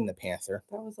that are getting the Panther.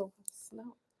 That was a lot of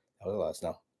snow. That was a lot of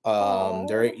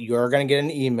snow. You're going to get an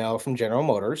email from General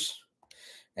Motors.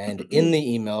 And in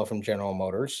the email from General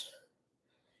Motors,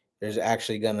 there's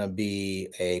actually going to be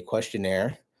a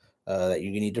questionnaire that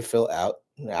you need to fill out.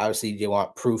 Obviously, you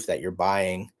want proof that you're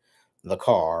buying the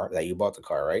car, that you bought the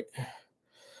car, right?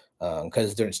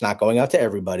 Because it's not going out to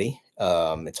everybody.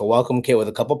 It's a welcome kit with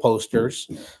a couple posters.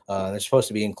 They're supposed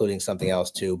to be including something else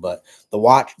too, but the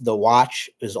watch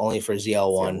is only for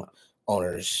ZL1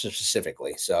 owners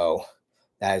specifically. So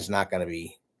that is not going to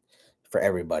be for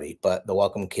everybody, but the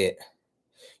welcome kit,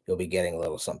 you'll be getting a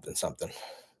little something,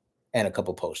 and a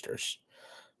couple posters.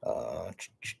 Where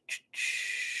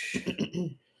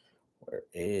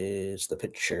is the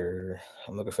picture?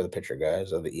 I'm looking for the picture,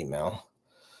 guys, of the email.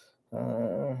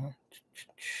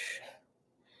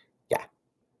 Yeah.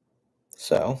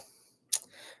 So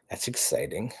that's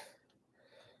exciting.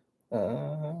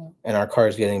 And our car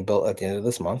is getting built at the end of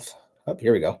this month. Oh,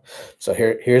 here we go. So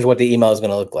here's what the email is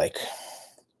going to look like.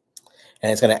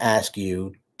 And it's going to ask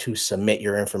you to submit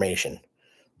your information.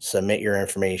 Submit your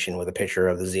information with a picture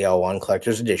of the ZL1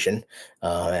 Collector's Edition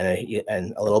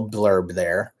and a little blurb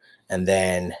there. And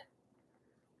then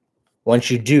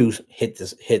once you do hit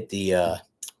the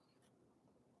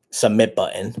submit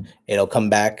button, it'll come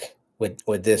back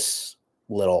with this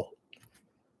little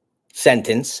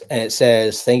sentence, and it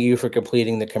says, "Thank you for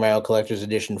completing the Camaro Collector's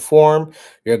Edition form.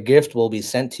 Your gift will be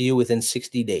sent to you within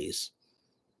 60 days."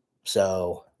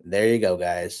 So there you go,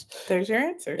 guys. There's your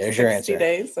answer. There's your answer. 60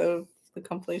 days of the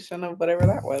completion of whatever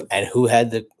that was. And who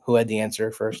had the answer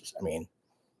first? I mean,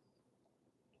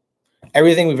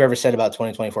 everything we've ever said about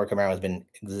 2024 Camaro has been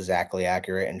exactly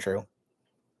accurate and true.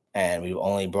 And we've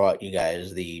only brought you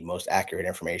guys the most accurate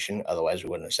information. Otherwise, we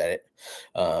wouldn't have said it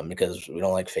because we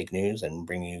don't like fake news and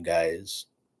bringing you guys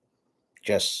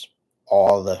just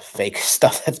all the fake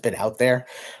stuff that's been out there,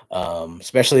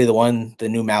 especially the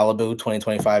new Malibu,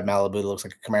 2025 Malibu that looks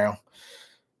like a Camaro.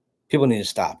 People need to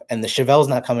stop. And the Chevelle's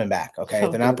not coming back, okay?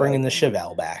 They're not bringing the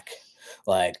Chevelle back.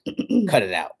 Like, cut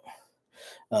it out.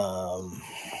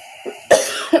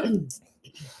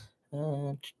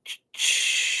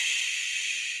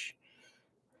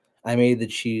 I made the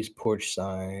cheese porch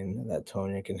sign that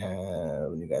Tonya can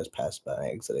have when you guys pass by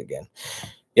exit again.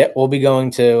 Yep, we'll be going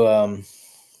to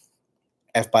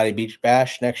F-Body Beach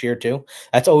Bash next year too.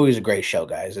 That's always a great show,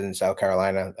 guys, in South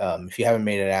Carolina. If you haven't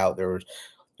made it out, there's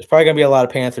there's probably gonna be a lot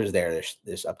of Panthers there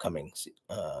this upcoming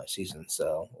season,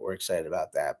 so we're excited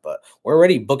about that. But we're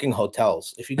already booking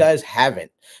hotels. If you guys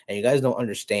haven't and you guys don't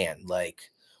understand, like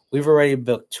we've already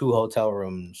booked 2 hotel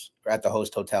rooms at the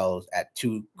host hotels at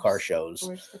 2 car shows.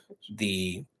 Where's the picture?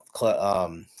 The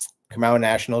Camaro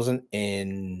Nationals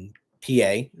in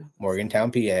PA,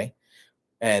 Morgantown, PA,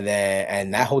 and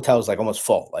that hotel is like almost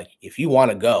full. Like if you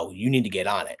want to go, you need to get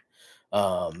on it.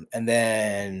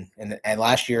 And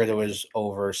last year there was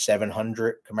over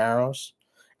 700 Camaros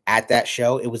at that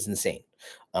show. It was insane.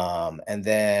 And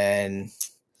then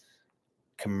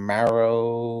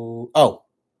Camaro,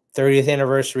 30th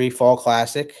anniversary fall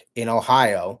classic in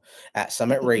Ohio at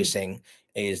Summit Racing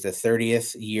is the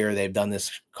 30th year they've done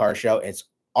this car show. It's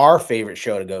our favorite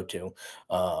show to go to.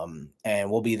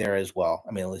 And we'll be there as well.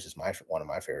 I mean, at least it's one of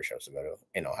my favorite shows to go to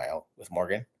in Ohio with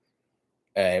Morgan.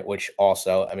 Which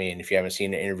also, I mean, if you haven't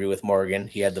seen an interview with Morgan,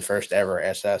 he had the first ever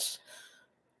SS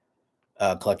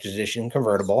collector's edition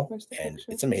convertible, and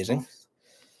it's amazing.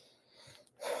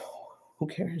 Who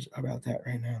cares about that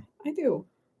right now? I do.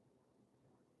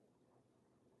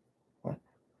 What?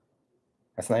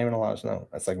 That's not even a lot of snow.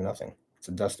 That's like nothing. It's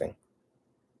a dusting.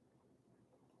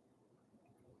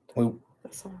 We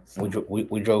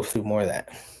drove through more of that.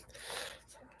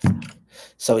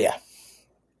 So yeah.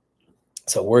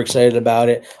 So we're excited about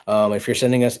it. If you're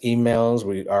sending us emails,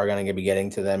 we are going to be getting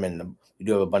to them, and we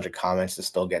do have a bunch of comments to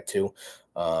still get to.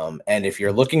 And if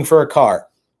you're looking for a car,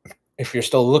 if you're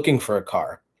still looking for a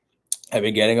car, I've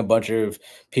been getting a bunch of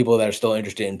people that are still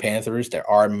interested in Panthers. There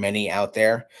are many out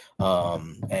there,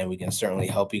 and we can certainly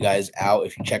help you guys out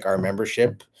if you check our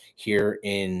membership here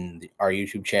in our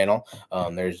YouTube channel.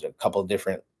 There's a couple of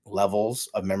different levels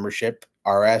of membership: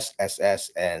 RS,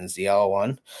 SS, and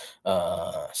ZL1.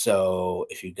 So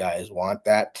if you guys want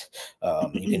that,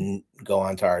 you can go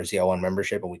onto our ZL1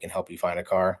 membership and we can help you find a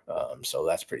car. So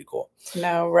that's pretty cool.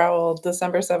 Now, Raul,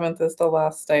 December 7th is the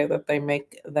last day that they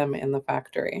make them in the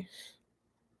factory.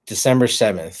 December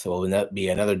 7th will be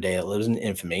another day that lives in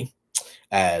infamy,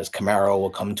 as Camaro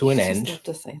will come to an end. Just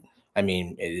love to say that. I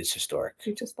mean, it is historic.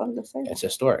 You just love to say that. It's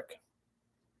historic.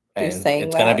 And You're saying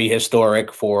it's going to be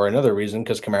historic for another reason,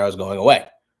 because Camaro is going away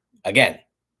again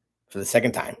for the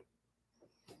second time.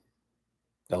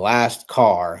 The last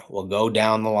car will go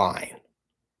down the line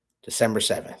December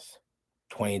 7th,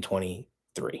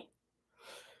 2023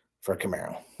 for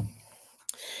Camaro.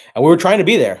 And we were trying to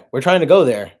be there. We're trying to go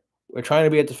there. We're trying to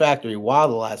be at the factory while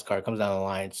the last car comes down the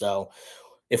line. So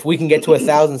if we can get to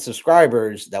 1,000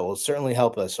 subscribers, that will certainly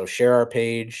help us. So share our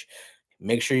page.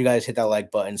 Make sure you guys hit that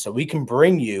like button so we can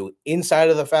bring you inside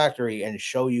of the factory and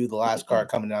show you the last car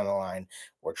coming down the line.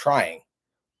 We're trying.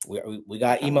 We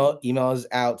got emails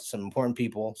out to some important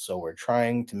people, so we're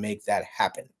trying to make that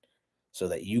happen so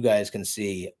that you guys can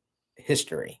see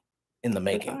history in the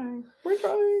making. We're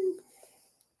trying.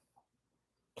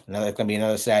 It's going to be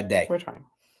another sad day. We're trying.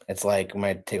 It's like we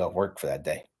might take off work for that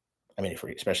day. I mean,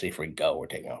 especially if we go, we're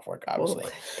taking off work, obviously.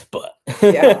 But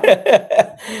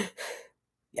yeah.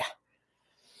 Yeah.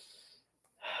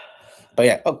 But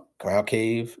yeah, Camaro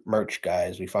Cave merch,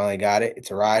 guys. We finally got it.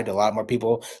 It's arrived. A lot more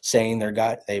people saying they've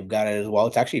got it as well.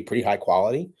 It's actually pretty high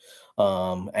quality.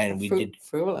 And we did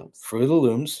Fruit of the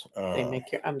Looms. They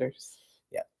make your unders.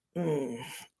 Yeah.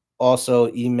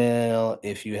 Also, email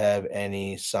if you have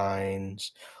any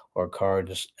signs or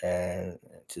cards and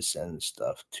to send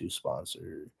stuff to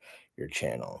sponsor your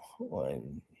channel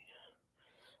when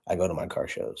I go to my car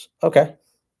shows. Okay.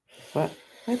 What?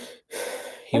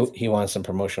 He wants some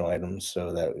promotional items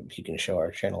so that he can show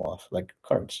our channel off, like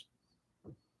cards.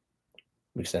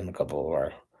 We send him a couple of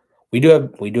our. We do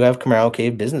have Camaro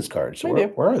Cave business cards. Where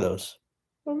are those?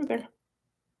 Over there.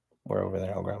 We're over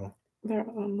there. I'll grab them. They're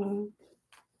on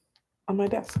my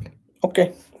desk.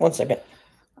 Okay, 1 second.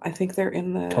 I think they're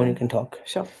in the Tony can talk.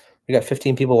 Shelf. We got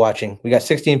 15 people watching. We got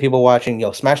 16 people watching.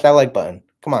 Yo, smash that like button.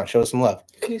 Come on, show us some love.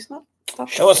 Can you stop?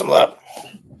 Show us some love.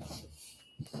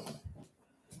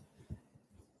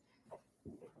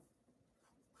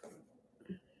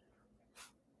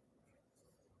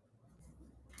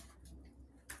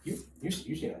 You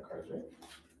seen our cards, right?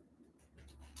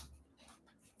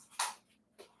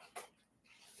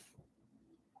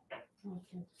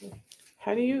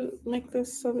 How do you make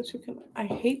this so that you can? I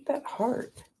hate that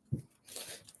heart.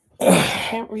 I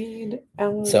can't read.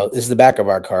 So this is the back of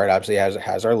our card. Obviously,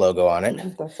 has our logo on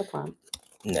it. That's the front.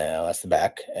 No, that's the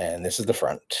back, and this is the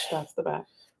front. That's the back.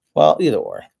 Well, either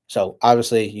or. So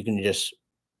obviously, you can just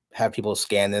have people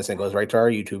scan this, and it goes right to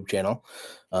our YouTube channel.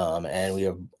 And we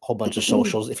have a whole bunch of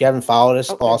socials. If you haven't followed us,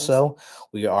 also,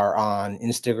 we are on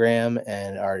Instagram,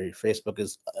 and our Facebook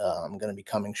is going to be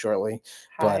coming shortly.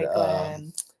 Hi,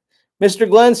 Glenn. Mr.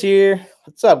 Glenn's here.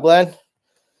 What's up, Glenn?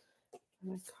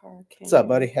 My car came. What's up,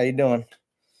 buddy? How you doing?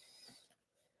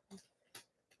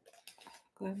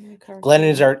 My car Glenn came.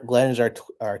 is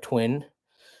our twin.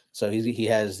 So he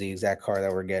has the exact car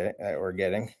that we're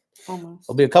getting. Almost.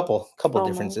 There'll be a couple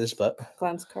Almost. differences, but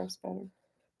Glenn's car's better.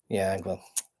 yeah,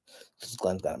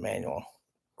 Glenn's got a manual.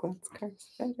 Glenn's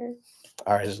car's better.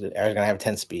 Ours is gonna have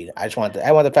 10 speed. I want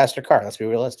the faster car. Let's be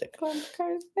realistic. Glenn's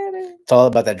car's better. It's all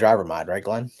about that driver mod, right,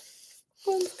 Glenn?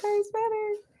 Glenn's car's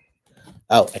better.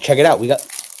 Oh, and check it out.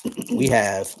 We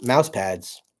have mouse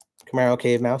pads, Camaro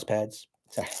Cave mouse pads.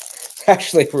 It's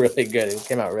actually really good. It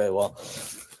came out really well.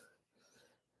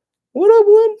 What up,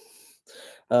 Glenn?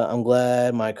 I'm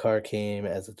glad my car came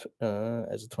as a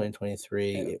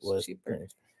 2023. It was cheaper.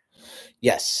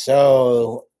 Yes.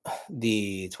 So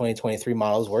the 2023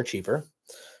 models were cheaper.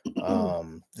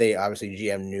 They obviously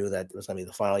GM knew that it was going to be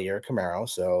the final year of Camaro,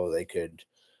 so they could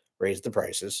raise the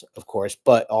prices, of course,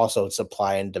 but also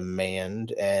supply and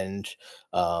demand and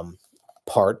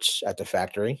parts at the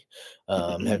factory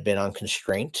have been on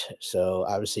constraint. So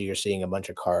obviously you're seeing a bunch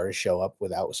of cars show up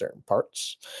without certain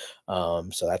parts.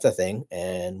 So that's a thing.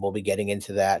 And we'll be getting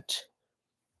into that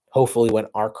hopefully when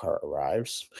our car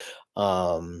arrives.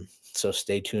 So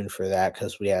stay tuned for that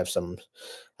because we have some,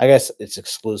 I guess it's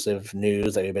exclusive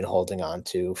news that we've been holding on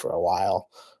to for a while.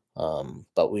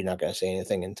 But we're not going to say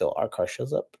anything until our car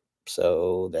shows up.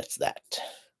 So that's that.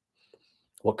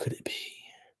 What could it be?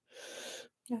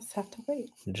 Just have to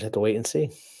wait. You just have to wait and see.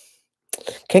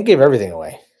 Can't give everything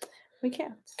away. We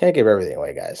can't. Can't give everything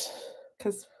away, guys.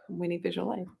 Because we need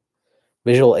visual aid.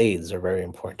 Visual aids are very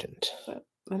important. But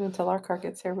until our car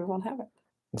gets here, we won't have it.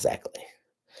 Exactly.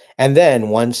 And then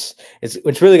once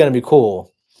what's really going to be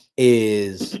cool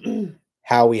is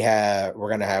how we're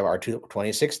going to have our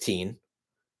 2016,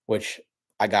 which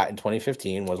I got in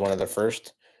 2015, was one of the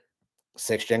first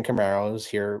 6th-gen Camaros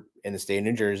here in the state of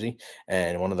New Jersey,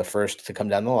 and one of the first to come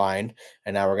down the line.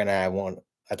 And now we're gonna have one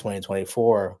at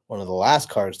 2024, one of the last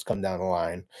cars to come down the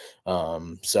line.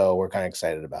 So we're kind of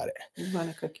excited about it. You want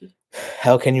a cookie?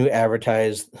 How can you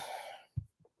advertise?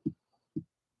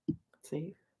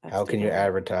 See, how can you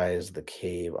advertise the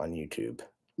cave on YouTube?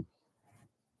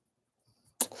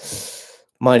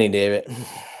 Money, David.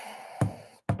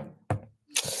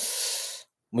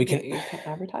 We can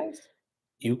advertise.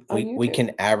 We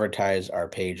can advertise our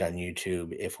page on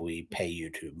YouTube if we pay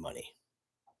YouTube money.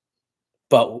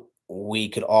 But we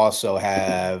could also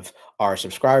have our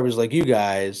subscribers like you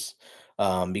guys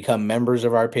become members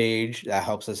of our page. That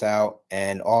helps us out.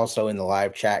 And also in the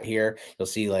live chat here, you'll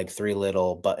see like 3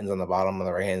 little buttons on the bottom of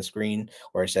the right-hand screen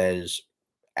where it says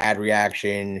add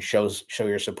reaction, show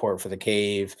your support for the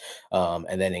cave,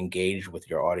 and then engage with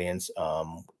your audience.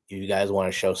 If you guys want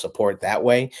to show support that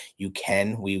way, you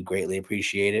can. We greatly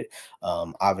appreciate it.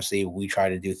 Obviously, we try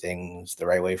to do things the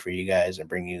right way for you guys and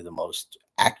bring you the most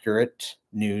accurate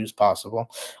news possible.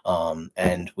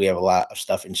 And we have a lot of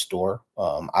stuff in store.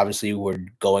 Obviously, we're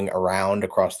going around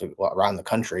around the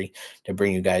country to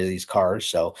bring you guys these cars.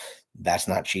 So that's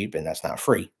not cheap and that's not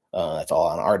free. That's all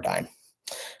on our dime.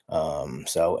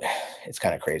 So it's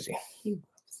kind of crazy.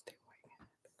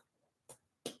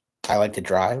 I like to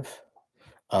drive.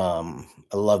 I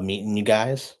love meeting you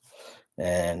guys,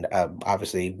 and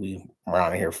obviously we're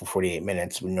on here for 48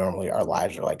 minutes. Our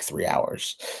lives are like 3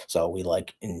 hours, so we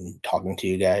like in talking to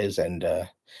you guys and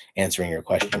answering your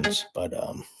questions. But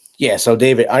yeah, so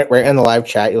David, right in the live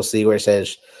chat, you'll see where it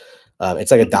says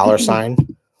it's like a dollar sign.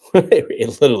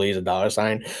 It literally is a dollar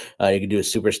sign. You can do a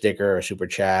super sticker or a super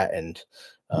chat, and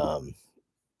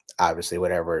obviously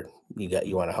whatever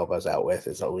you want to help us out with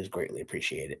is always greatly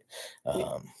appreciated.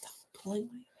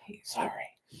 Sorry.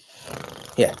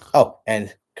 Yeah. Oh,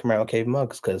 and Camaro Cave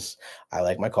mugs because I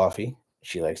like my coffee.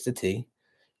 She likes the tea.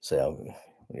 So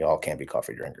we all can't be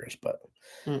coffee drinkers, but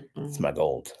it's my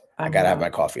gold. I gotta have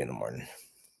my coffee in the morning.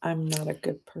 I'm not a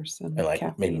good person with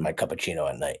caffeine. Maybe my cappuccino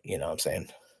at night. You know what I'm saying?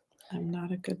 I'm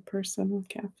not a good person with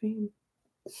caffeine.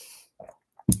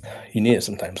 You need it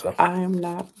sometimes, though. I am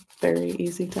not very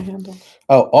easy to handle.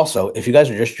 Oh, also, if you guys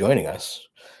are just joining us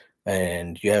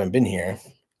and you haven't been here,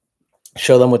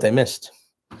 show them what they missed,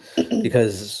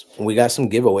 because we got some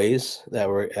giveaways that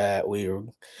we were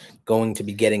going to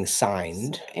be getting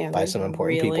signed by some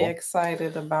important people.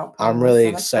 Excited about. I'm really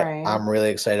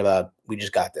excited about. We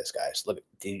just got this, guys. Look,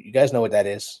 do you guys know what that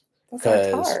is?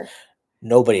 Because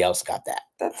nobody else got that.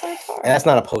 That's our car. And that's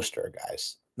not a poster,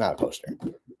 guys. Not a poster.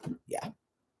 Yeah.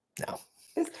 No.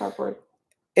 It's cardboard.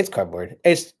 It's cardboard.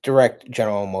 It's direct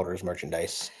General Motors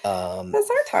merchandise. That's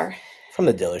our car. From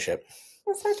the dealership.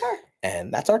 That's our car.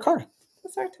 And that's our car.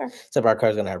 It's our car. Except our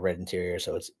car's gonna have red interior,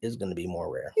 so it's gonna be more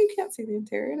rare. You can't see the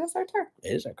interior. That's our car.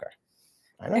 It is our car.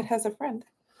 I know. It has a friend.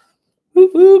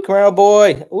 Woo woo, Camaro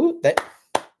boy. Ooh, that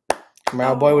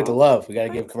Camaro boy with the Aw, love. We gotta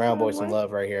give thanks, Camaro boy Camaro some boy.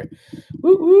 love right here.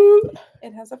 Woo woo.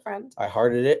 It has a friend. I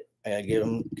hearted it. I gotta give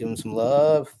him some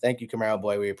love. Thank you, Camaro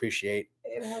boy. We appreciate.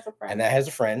 It has a friend. And that has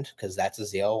a friend because that's a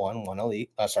ZL1 One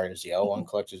Elite. Sorry, the ZL1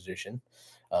 Collector's Edition.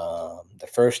 The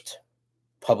first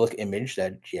public image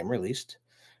that GM released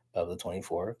of the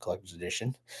 24 Collector's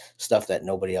Edition. Stuff that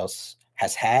nobody else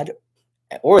has had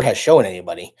or has shown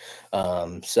anybody.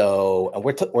 So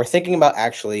we're thinking about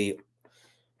actually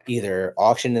either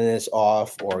auctioning this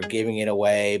off or giving it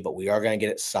away, but we are going to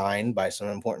get it signed by some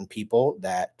important people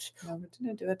that No, we're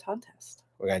going to do a contest.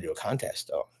 we're going to do a contest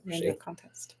though. We're going to do a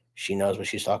contest. She knows what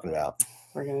she's talking about.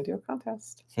 We're going to do a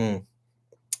contest.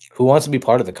 Who wants to be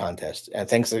part of the contest? And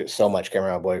thanks so much,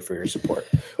 Camaro Boy, for your support.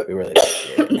 We really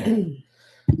appreciate it.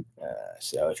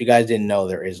 So if you guys didn't know,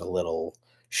 there is a little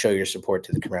show your support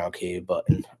to the Camaro Cave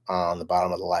button on the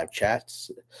bottom of the live chats.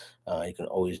 You can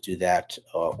always do that,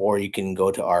 or you can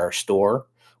go to our store,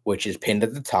 which is pinned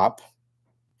at the top,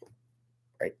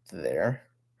 right there.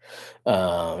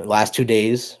 Last 2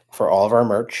 days for all of our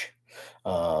merch.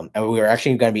 And we are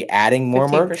actually going to be adding more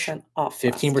merch. 15% off.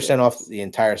 15% off the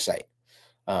entire site.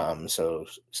 So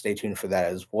stay tuned for that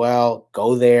as well.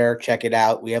 Go there, check it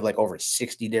out. We have like over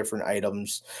 60 different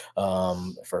items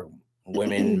for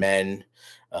women, men,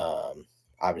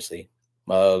 obviously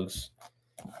mugs,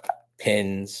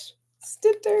 pins,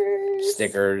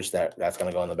 stickers that's going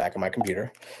to go on the back of my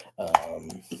computer.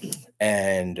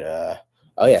 And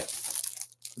oh yeah,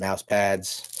 mouse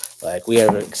pads. Like we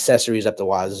have accessories up the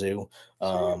wazoo,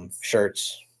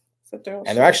 shirts.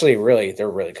 And they're actually really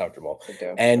comfortable.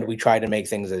 And we try to make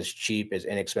things as cheap, as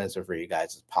inexpensive for you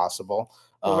guys as possible.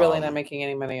 We're really not making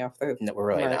any money off the No, we're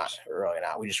really merch. not. We're really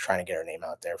not. We're just trying to get our name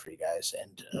out there for you guys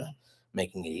and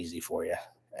making it easy for you.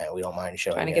 And we don't mind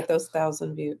showing. Trying to get those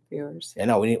 1,000 viewers. Yeah,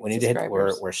 no, we need to hit.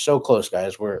 We're so close,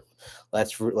 guys.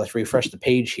 Let's refresh the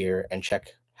page here and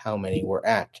check how many we're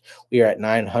at. We are at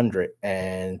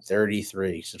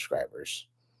 933 subscribers.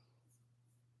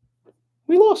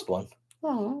 We lost one.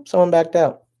 Oh, Someone backed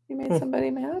out. you made somebody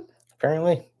mad?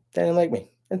 Apparently, they didn't like me.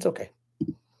 It's okay.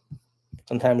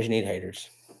 Sometimes you need haters.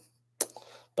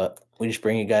 But we just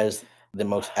bring you guys the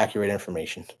most accurate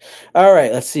information. All right,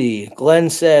 let's see. Glenn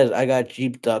says, I got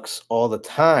Jeep ducks all the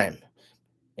time.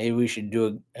 Maybe we should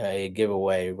do a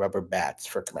giveaway rubber bats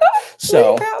for Camaro.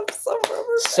 So, we have some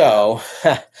rubber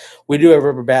bats. We do have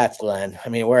rubber bats, Glenn. I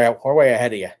mean, we're way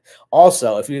ahead of you.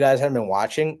 Also, if you guys haven't been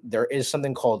watching, there is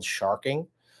something called sharking.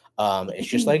 It's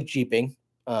just like Jeeping,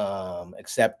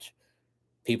 except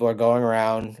people are going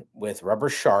around with rubber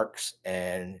sharks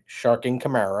and sharking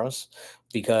Camaros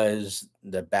because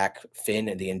the back fin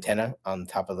and the antenna on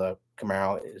top of the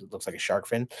Camaro looks like a shark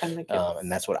fin.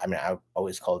 And that's what I've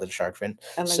always called it a shark fin.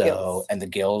 And the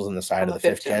gills on the side of the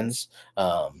fifth gens.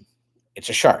 It's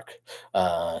a shark.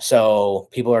 So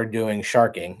people are doing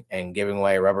sharking and giving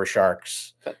away rubber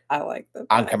sharks. But I like them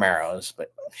on Camaros,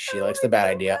 but she likes the bad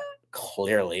idea.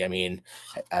 Clearly, I mean,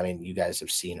 you guys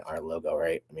have seen our logo,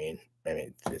 right? I mean,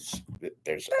 there's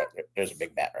a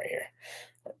big bat right here.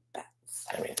 Bats.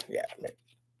 I mean, yeah,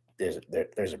 there's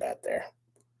a bat there.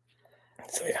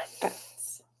 So yeah,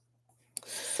 bats.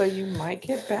 So you might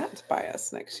get bats by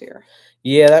us next year.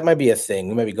 Yeah, that might be a thing.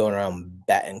 We might be going around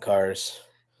batting cars.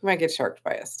 We might get sharked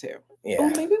by us too. Yeah. Oh,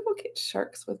 maybe we'll get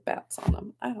sharks with bats on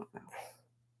them. I don't know.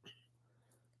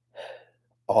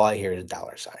 All I hear is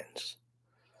dollar signs.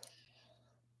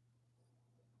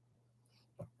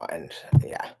 And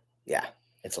yeah,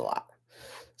 it's a lot.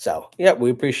 So yeah, we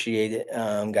appreciate it,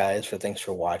 guys. Thanks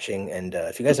for watching. And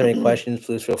if you guys have any questions,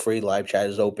 please feel free. Live chat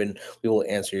is open. We will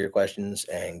answer your questions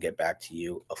and get back to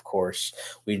you. Of course,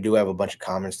 we do have a bunch of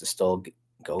comments to still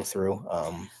go through.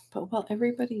 But while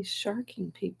everybody's sharking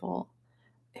people,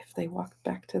 if they walk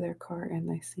back to their car and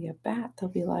they see a bat, they'll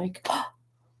be like, oh,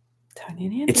 Tony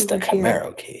and Andy. It's the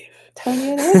Camaro Cave.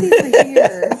 Tony and Andy were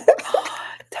here.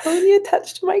 Tony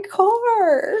touched my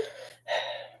car.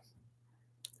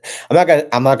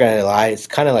 I'm not gonna lie. It's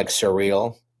kind of like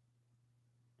surreal.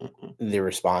 The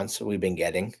response we've been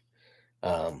getting.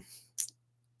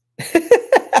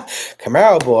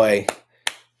 Camaro boy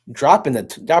dropping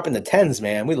the tens,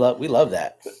 man. We love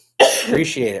that.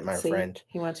 Appreciate it, my friend.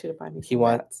 He wants you to buy me some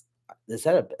bats. Is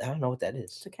that I don't know what that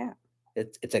is. It's a cat.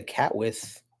 It's a cat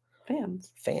with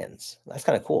fans. That's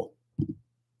kind of cool.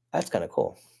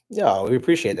 Yeah, we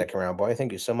appreciate that, Camaro boy.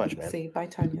 Thank you so much, man. See, buy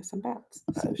Tonya some bats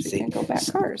so she can go back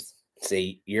cars.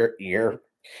 See, you're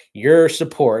your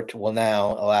support will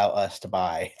now allow us to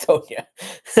buy Tonya.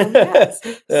 Some gas,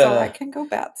 so I can go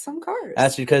bat some cars.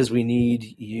 That's because we need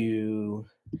you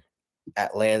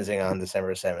at Lansing on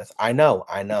December 7th. I know.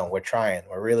 We're trying.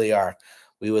 We really are.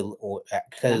 We would,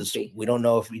 because we don't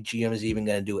know if GM is even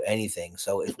going to do anything.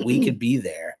 So if we could be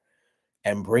there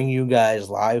and bring you guys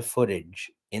live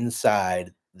footage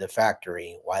inside the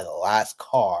factory while the last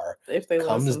car if they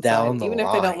comes let down inside, even the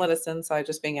if they don't line. let us inside,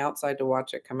 just being outside to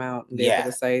watch it come out and be able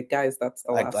to say, guys, that's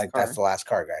the last car. That's the last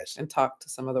car, guys. And talk to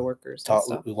some of the workers.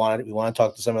 We want to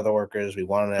talk to some of the workers. We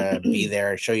want to be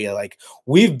there and show you, like,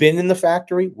 we've been in the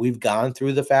factory. We've gone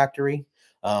through the factory.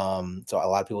 So a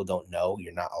lot of people don't know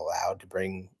you're not allowed to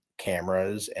bring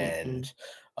cameras and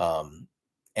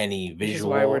any visual. This is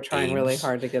why we're trying really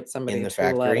hard to get somebody in the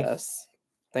factory. Let us.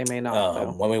 They may not.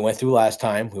 Though. When we went through last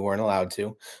time, we weren't allowed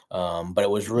to. But it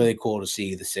was really cool to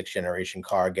see the 6th generation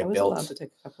car get built. I was allowed to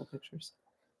take a couple of pictures.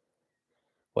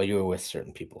 Well, you were with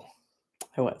certain people.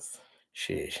 I was.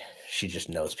 She just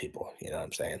knows people. You know what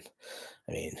I'm saying?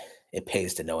 I mean, it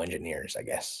pays to know engineers, I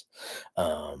guess.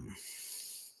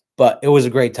 But it was a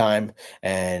great time,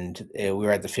 and we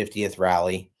were at the 50th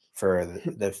rally for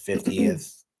the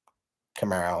 50th.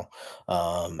 Camaro,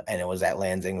 and it was at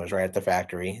Lansing. It was right at the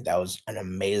factory. That was an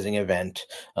amazing event,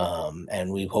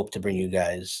 and we hope to bring you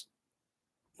guys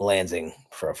Lansing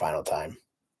for a final time.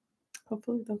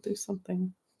 Hopefully they'll do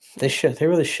something. They should. They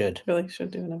really should. Really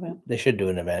should do an event. They should do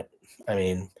an event. I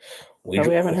mean, we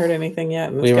haven't heard anything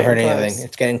yet. We haven't heard anything.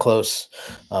 It's getting close.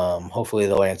 Hopefully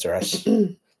they'll answer us.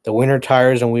 The winter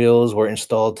tires and wheels were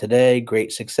installed today.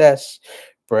 Great success.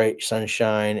 Bright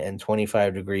sunshine and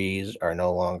 25 degrees are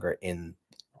no longer in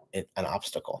an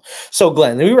obstacle. So,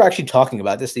 Glenn, we were actually talking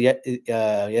about this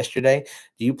yesterday.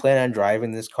 Do you plan on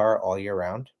driving this car all year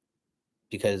round?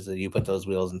 Because you put those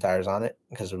wheels and tires on it?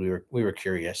 Because we were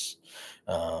curious.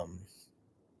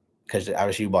 Because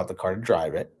obviously you bought the car to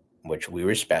drive it, which we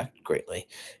respect greatly.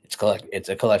 It's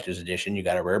a collector's edition. You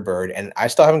got a rare bird, and I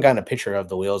still haven't gotten a picture of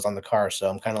the wheels on the car, so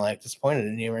I'm kind of like disappointed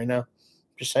in you right now.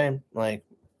 Just saying, like.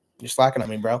 You're slacking on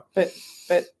me, bro. But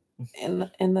in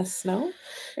the snow?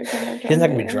 He's not going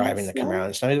to be driving the Camaro in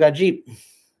the snow. He's got a Jeep.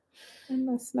 In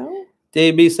the snow?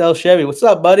 Dave B. Sell Chevy. What's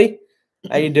up, buddy?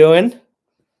 How you doing?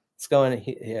 What's going on?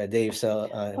 Yeah, Dave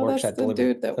works at the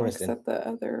dude that works at the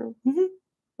other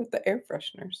with the air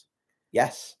fresheners.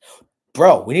 Yes.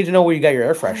 Bro, we need to know where you got your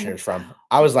air fresheners from.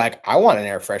 I was like, I want an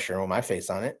air freshener with my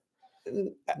face on it.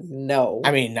 No.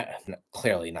 I mean,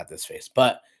 clearly not this face,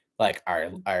 but like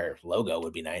our logo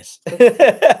would be nice.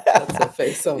 That's a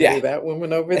face only that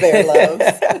woman over there loves.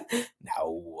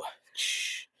 No.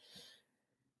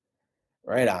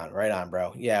 Right on,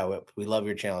 bro. Yeah, we love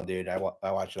your channel, dude. I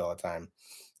watch it all the time.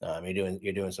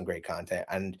 You're doing some great content.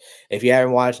 And if you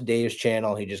haven't watched Dave's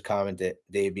channel, he just commented,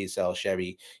 Dave B. Sell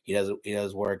Chevy. He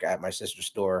does work at my sister's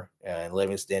store in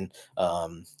Livingston.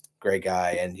 Great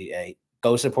guy, and he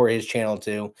go support his channel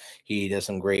too. He does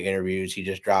some great interviews. He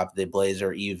just dropped the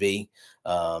Blazer EV.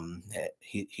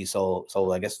 He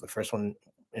sold I guess the first one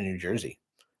in New Jersey,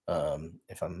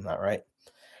 if I'm not right.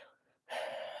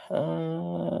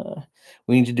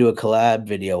 We need to do a collab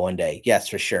video one day. Yes,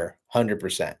 for sure.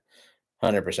 100%,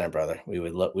 brother. We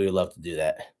would love to do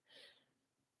that.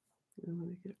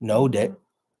 No, Dick.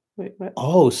 Wait, what?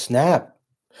 Oh, snap.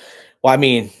 Well, I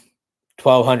mean,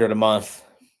 $1,200 a month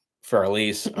for a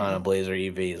lease on a Blazer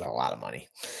EV is a lot of money.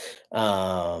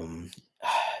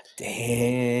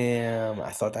 Damn, I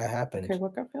thought that happened. Okay,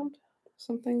 what got filmed?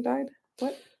 Something died?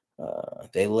 What?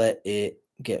 They let it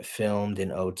get filmed in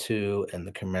 2002 and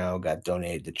the Camaro got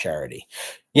donated to charity.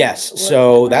 Yes,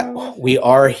 so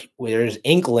there's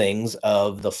inklings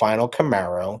of the final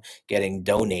Camaro getting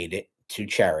donated to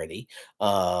charity.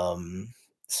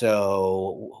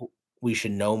 So we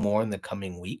should know more in the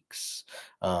coming weeks.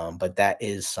 But that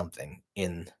is something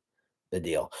in the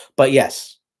deal. But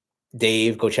yes,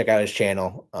 Dave, go check out his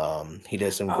channel. He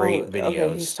does some great videos.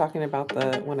 Okay, he's talking about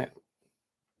when it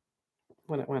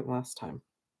went last time.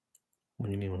 What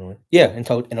do you mean when it went? Yeah, in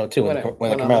 2002 when the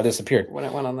Camaro disappeared. When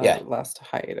it went on the last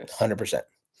hiatus. 100%.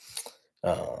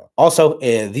 Also,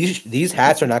 these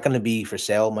hats are not going to be for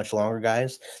sale much longer,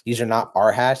 guys. These are not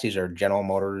our hats. These are General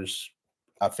Motors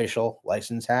official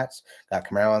license hats. Got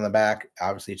Camaro on the back.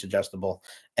 Obviously, it's adjustable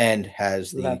and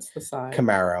has that's the side.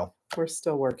 Camaro. We're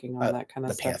still working on that kind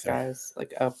of stuff, Panther. guys.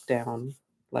 Like up, down,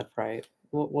 left, right.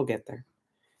 We'll get there.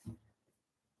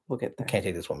 We'll get there. Can't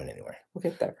take this woman anywhere. We'll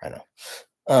get there. I know.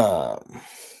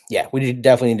 Yeah, we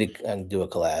definitely need to do a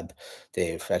collab,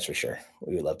 Dave. That's for sure.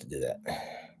 We would love to do that.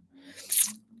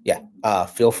 Yeah.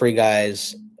 Feel free,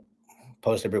 guys.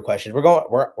 Post every question.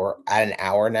 We're at an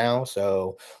hour now,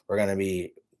 so we're gonna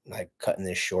be like cutting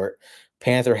this short.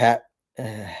 Panther hat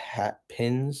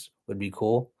pins would be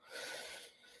cool.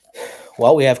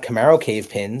 Well, we have Camaro Cave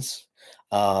pins.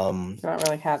 They're not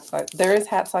really hat size. There is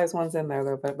hat size ones in there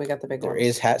though, but we got the big There ones.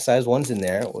 is hat size ones in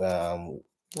there.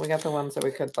 We got the ones that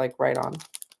we could like write on.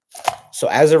 So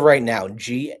as of right now,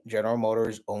 General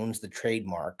Motors owns the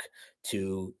trademark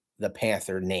to the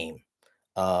Panther name.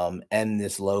 And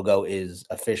this logo is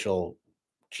official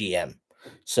GM.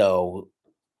 So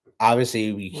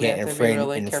obviously we can't have to be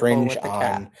really careful infringe with the on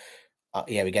cat.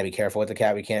 Yeah, we gotta be careful with the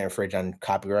cat. We can't infringe on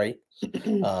copyright.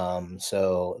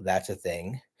 So that's a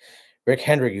thing. Rick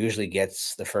Hendrick usually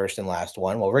gets the first and last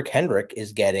one. Well, Rick Hendrick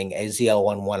is getting a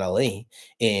ZL1 1LE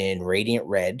in radiant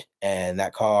red, and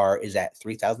that car is at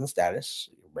 3,000 status,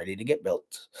 ready to get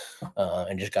built,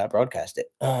 and just got broadcasted.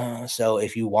 So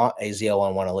if you want a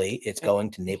ZL1 1LE, it's going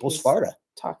to Naples, Florida.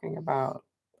 Talking about.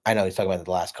 I know he's talking about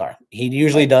the last car. He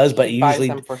usually does, but he usually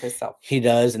buys them for himself. He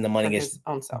does, and the money for gets his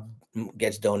own self.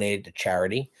 Gets donated to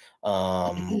charity.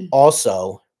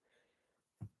 Also,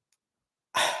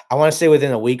 I want to say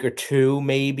within a week or two,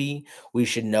 maybe we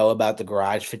should know about the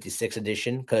Garage 56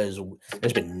 edition, because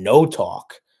there's been no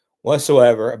talk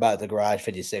whatsoever about the Garage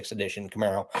 56 edition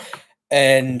Camaro,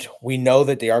 and we know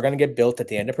that they are going to get built at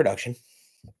the end of production.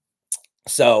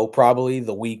 So probably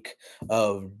the week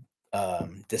of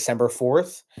December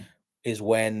 4th is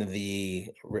when the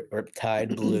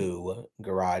Riptide Blue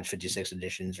Garage 56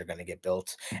 editions are going to get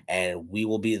built, and we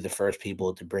will be the first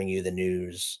people to bring you the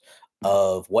news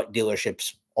of what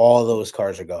dealerships all those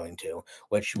cars are going to,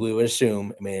 which we would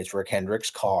assume, I mean, it's Rick Hendrick's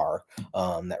car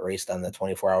that raced on the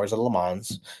 24 Hours of Le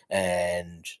Mans,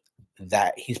 and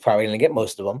that he's probably going to get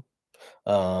most of them.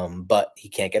 But he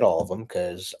can't get all of them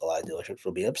because a lot of dealerships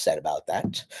will be upset about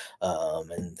that,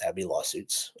 and that'd be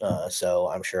lawsuits. So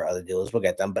I'm sure other dealers will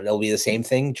get them, but it'll be the same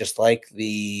thing, just like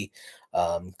the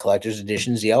collector's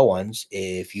edition ZL1s.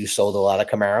 If you sold a lot of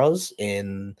Camaros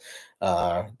in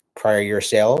prior year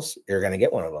sales, you're going to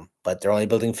get one of them, but they're only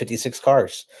building 56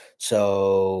 cars.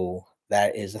 So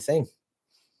that is a thing.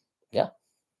 Yeah.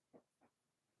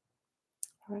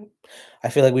 Right. I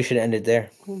feel like we should end it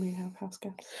there. We have house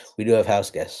guests. We do have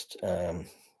house guests.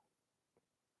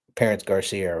 Parents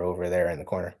Garcia are over there in the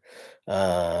corner.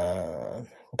 We're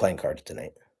playing cards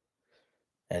tonight,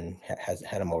 and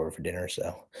had them over for dinner.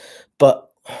 So, but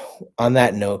on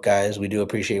that note, guys, we do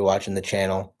appreciate you watching the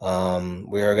channel.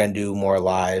 We are going to do more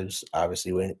lives.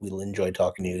 Obviously, we'll enjoy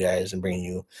talking to you guys and bringing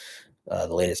you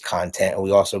the latest content. And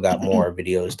we also got more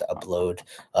videos to upload.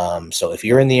 So if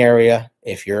you're in the area,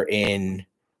 if you're in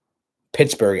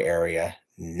Pittsburgh area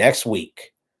next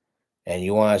week, and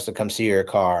you want us to come see your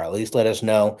car, at least let us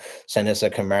know. Send us a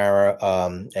Camaro,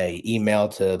 a email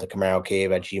to the Camaro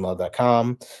Cave at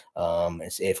gmail.com.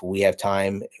 If we have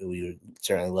time, we would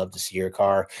certainly love to see your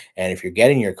car. And if you're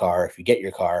getting your car, if you get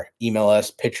your car, email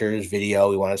us pictures, video.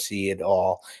 We want to see it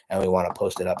all, and we want to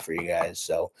post it up for you guys.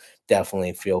 So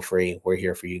definitely feel free. We're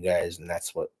here for you guys, and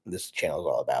that's what this channel is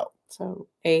all about. So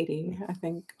 80, I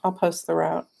think I'll post the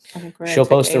route. I think She'll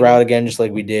post the route again, just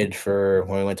like we did for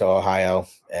when we went to Ohio.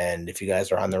 And if you guys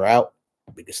are on the route,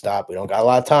 we can stop. We don't got a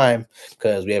lot of time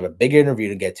because we have a big interview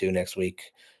to get to next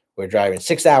week. We're driving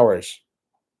 6 hours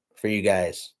for you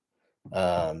guys.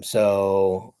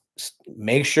 So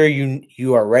make sure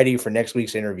you are ready for next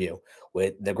week's interview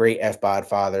with the great F-Bod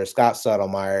father, Scott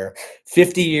Sotomayor,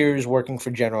 50 years working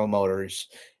for General Motors,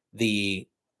 the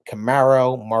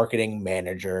Camaro marketing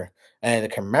manager, and the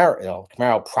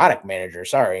Camaro product manager,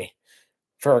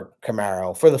 for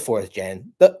Camaro for the 4th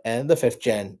gen and the 5th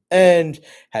gen, and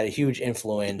had a huge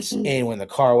influence in when the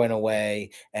car went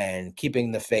away and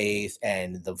keeping the faith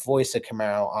and the voice of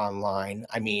Camaro online.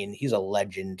 I mean, he's a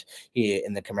legend here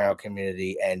in the Camaro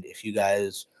community. And if you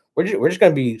guys, we're just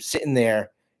going to be sitting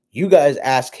there. You guys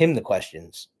ask him the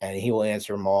questions and he will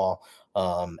answer them all.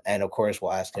 And of course,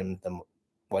 we'll ask him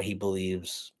what he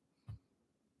believes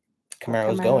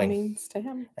Camaro's going means to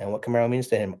him, and what Camaro means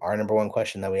to him. Our number one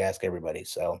question that we ask everybody.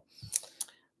 So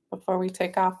before we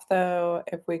take off, though,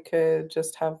 if we could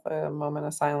just have a moment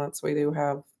of silence. We do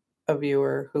have a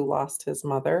viewer who lost his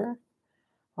mother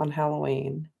on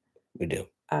Halloween. We do.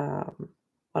 One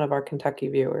of our Kentucky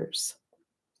viewers.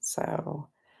 So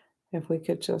if we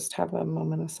could just have a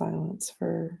moment of silence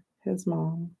for his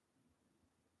mom.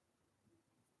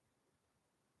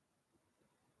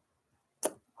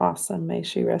 Awesome. May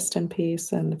she rest in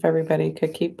peace. And if everybody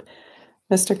could keep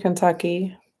Mr.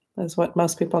 Kentucky, is what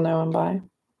most people know him by,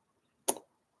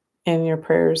 in your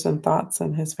prayers and thoughts,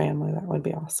 and his family, that would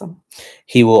be awesome.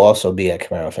 He will also be at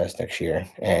Camaro Fest next year,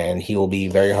 and he will be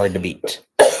very hard to beat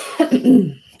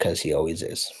because he always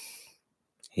is.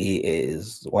 He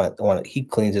is one. He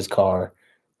cleans his car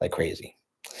like crazy.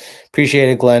 Appreciate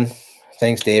it, Glenn.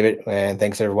 Thanks, David, and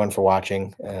thanks everyone for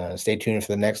watching. Stay tuned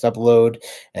for the next upload,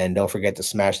 and don't forget to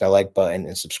smash that like button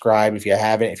and subscribe if you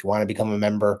haven't. If you want to become a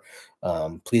member,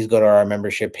 please go to our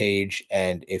membership page,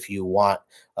 and if you want,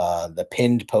 the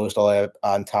pinned post all the way up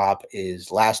on top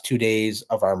is last 2 days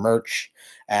of our merch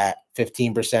at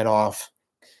 15% off.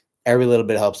 Every little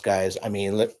bit helps, guys. I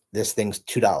mean, this thing's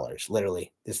 $2.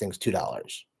 Literally, this thing's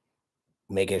 $2.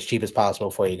 Make it as cheap as possible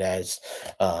for you guys.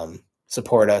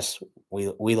 Support us.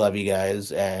 We love you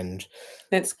guys, and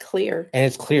It's clear. And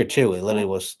it's clear too. It literally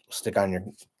will stick on your.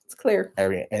 It's clear.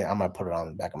 And I'm gonna put it on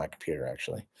the back of my computer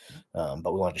actually,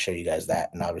 but we wanted to show you guys that.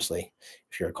 And obviously,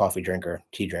 if you're a coffee drinker,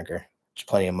 tea drinker, there's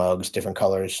plenty of mugs, different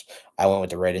colors. I went with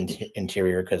the red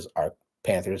interior because our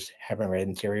Panthers have a red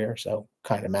interior, so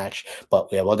kind of match.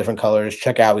 But we have all different colors.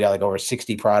 Check out. We got like over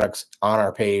 60 products on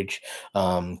our page.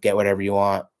 Get whatever you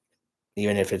want,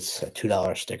 even if it's a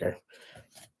 $2 sticker.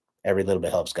 Every little bit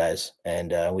helps, guys,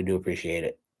 and we do appreciate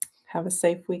it. Have a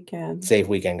safe weekend. Safe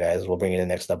weekend, guys. We'll bring you the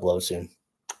next upload soon.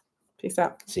 Peace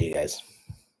out. See you guys.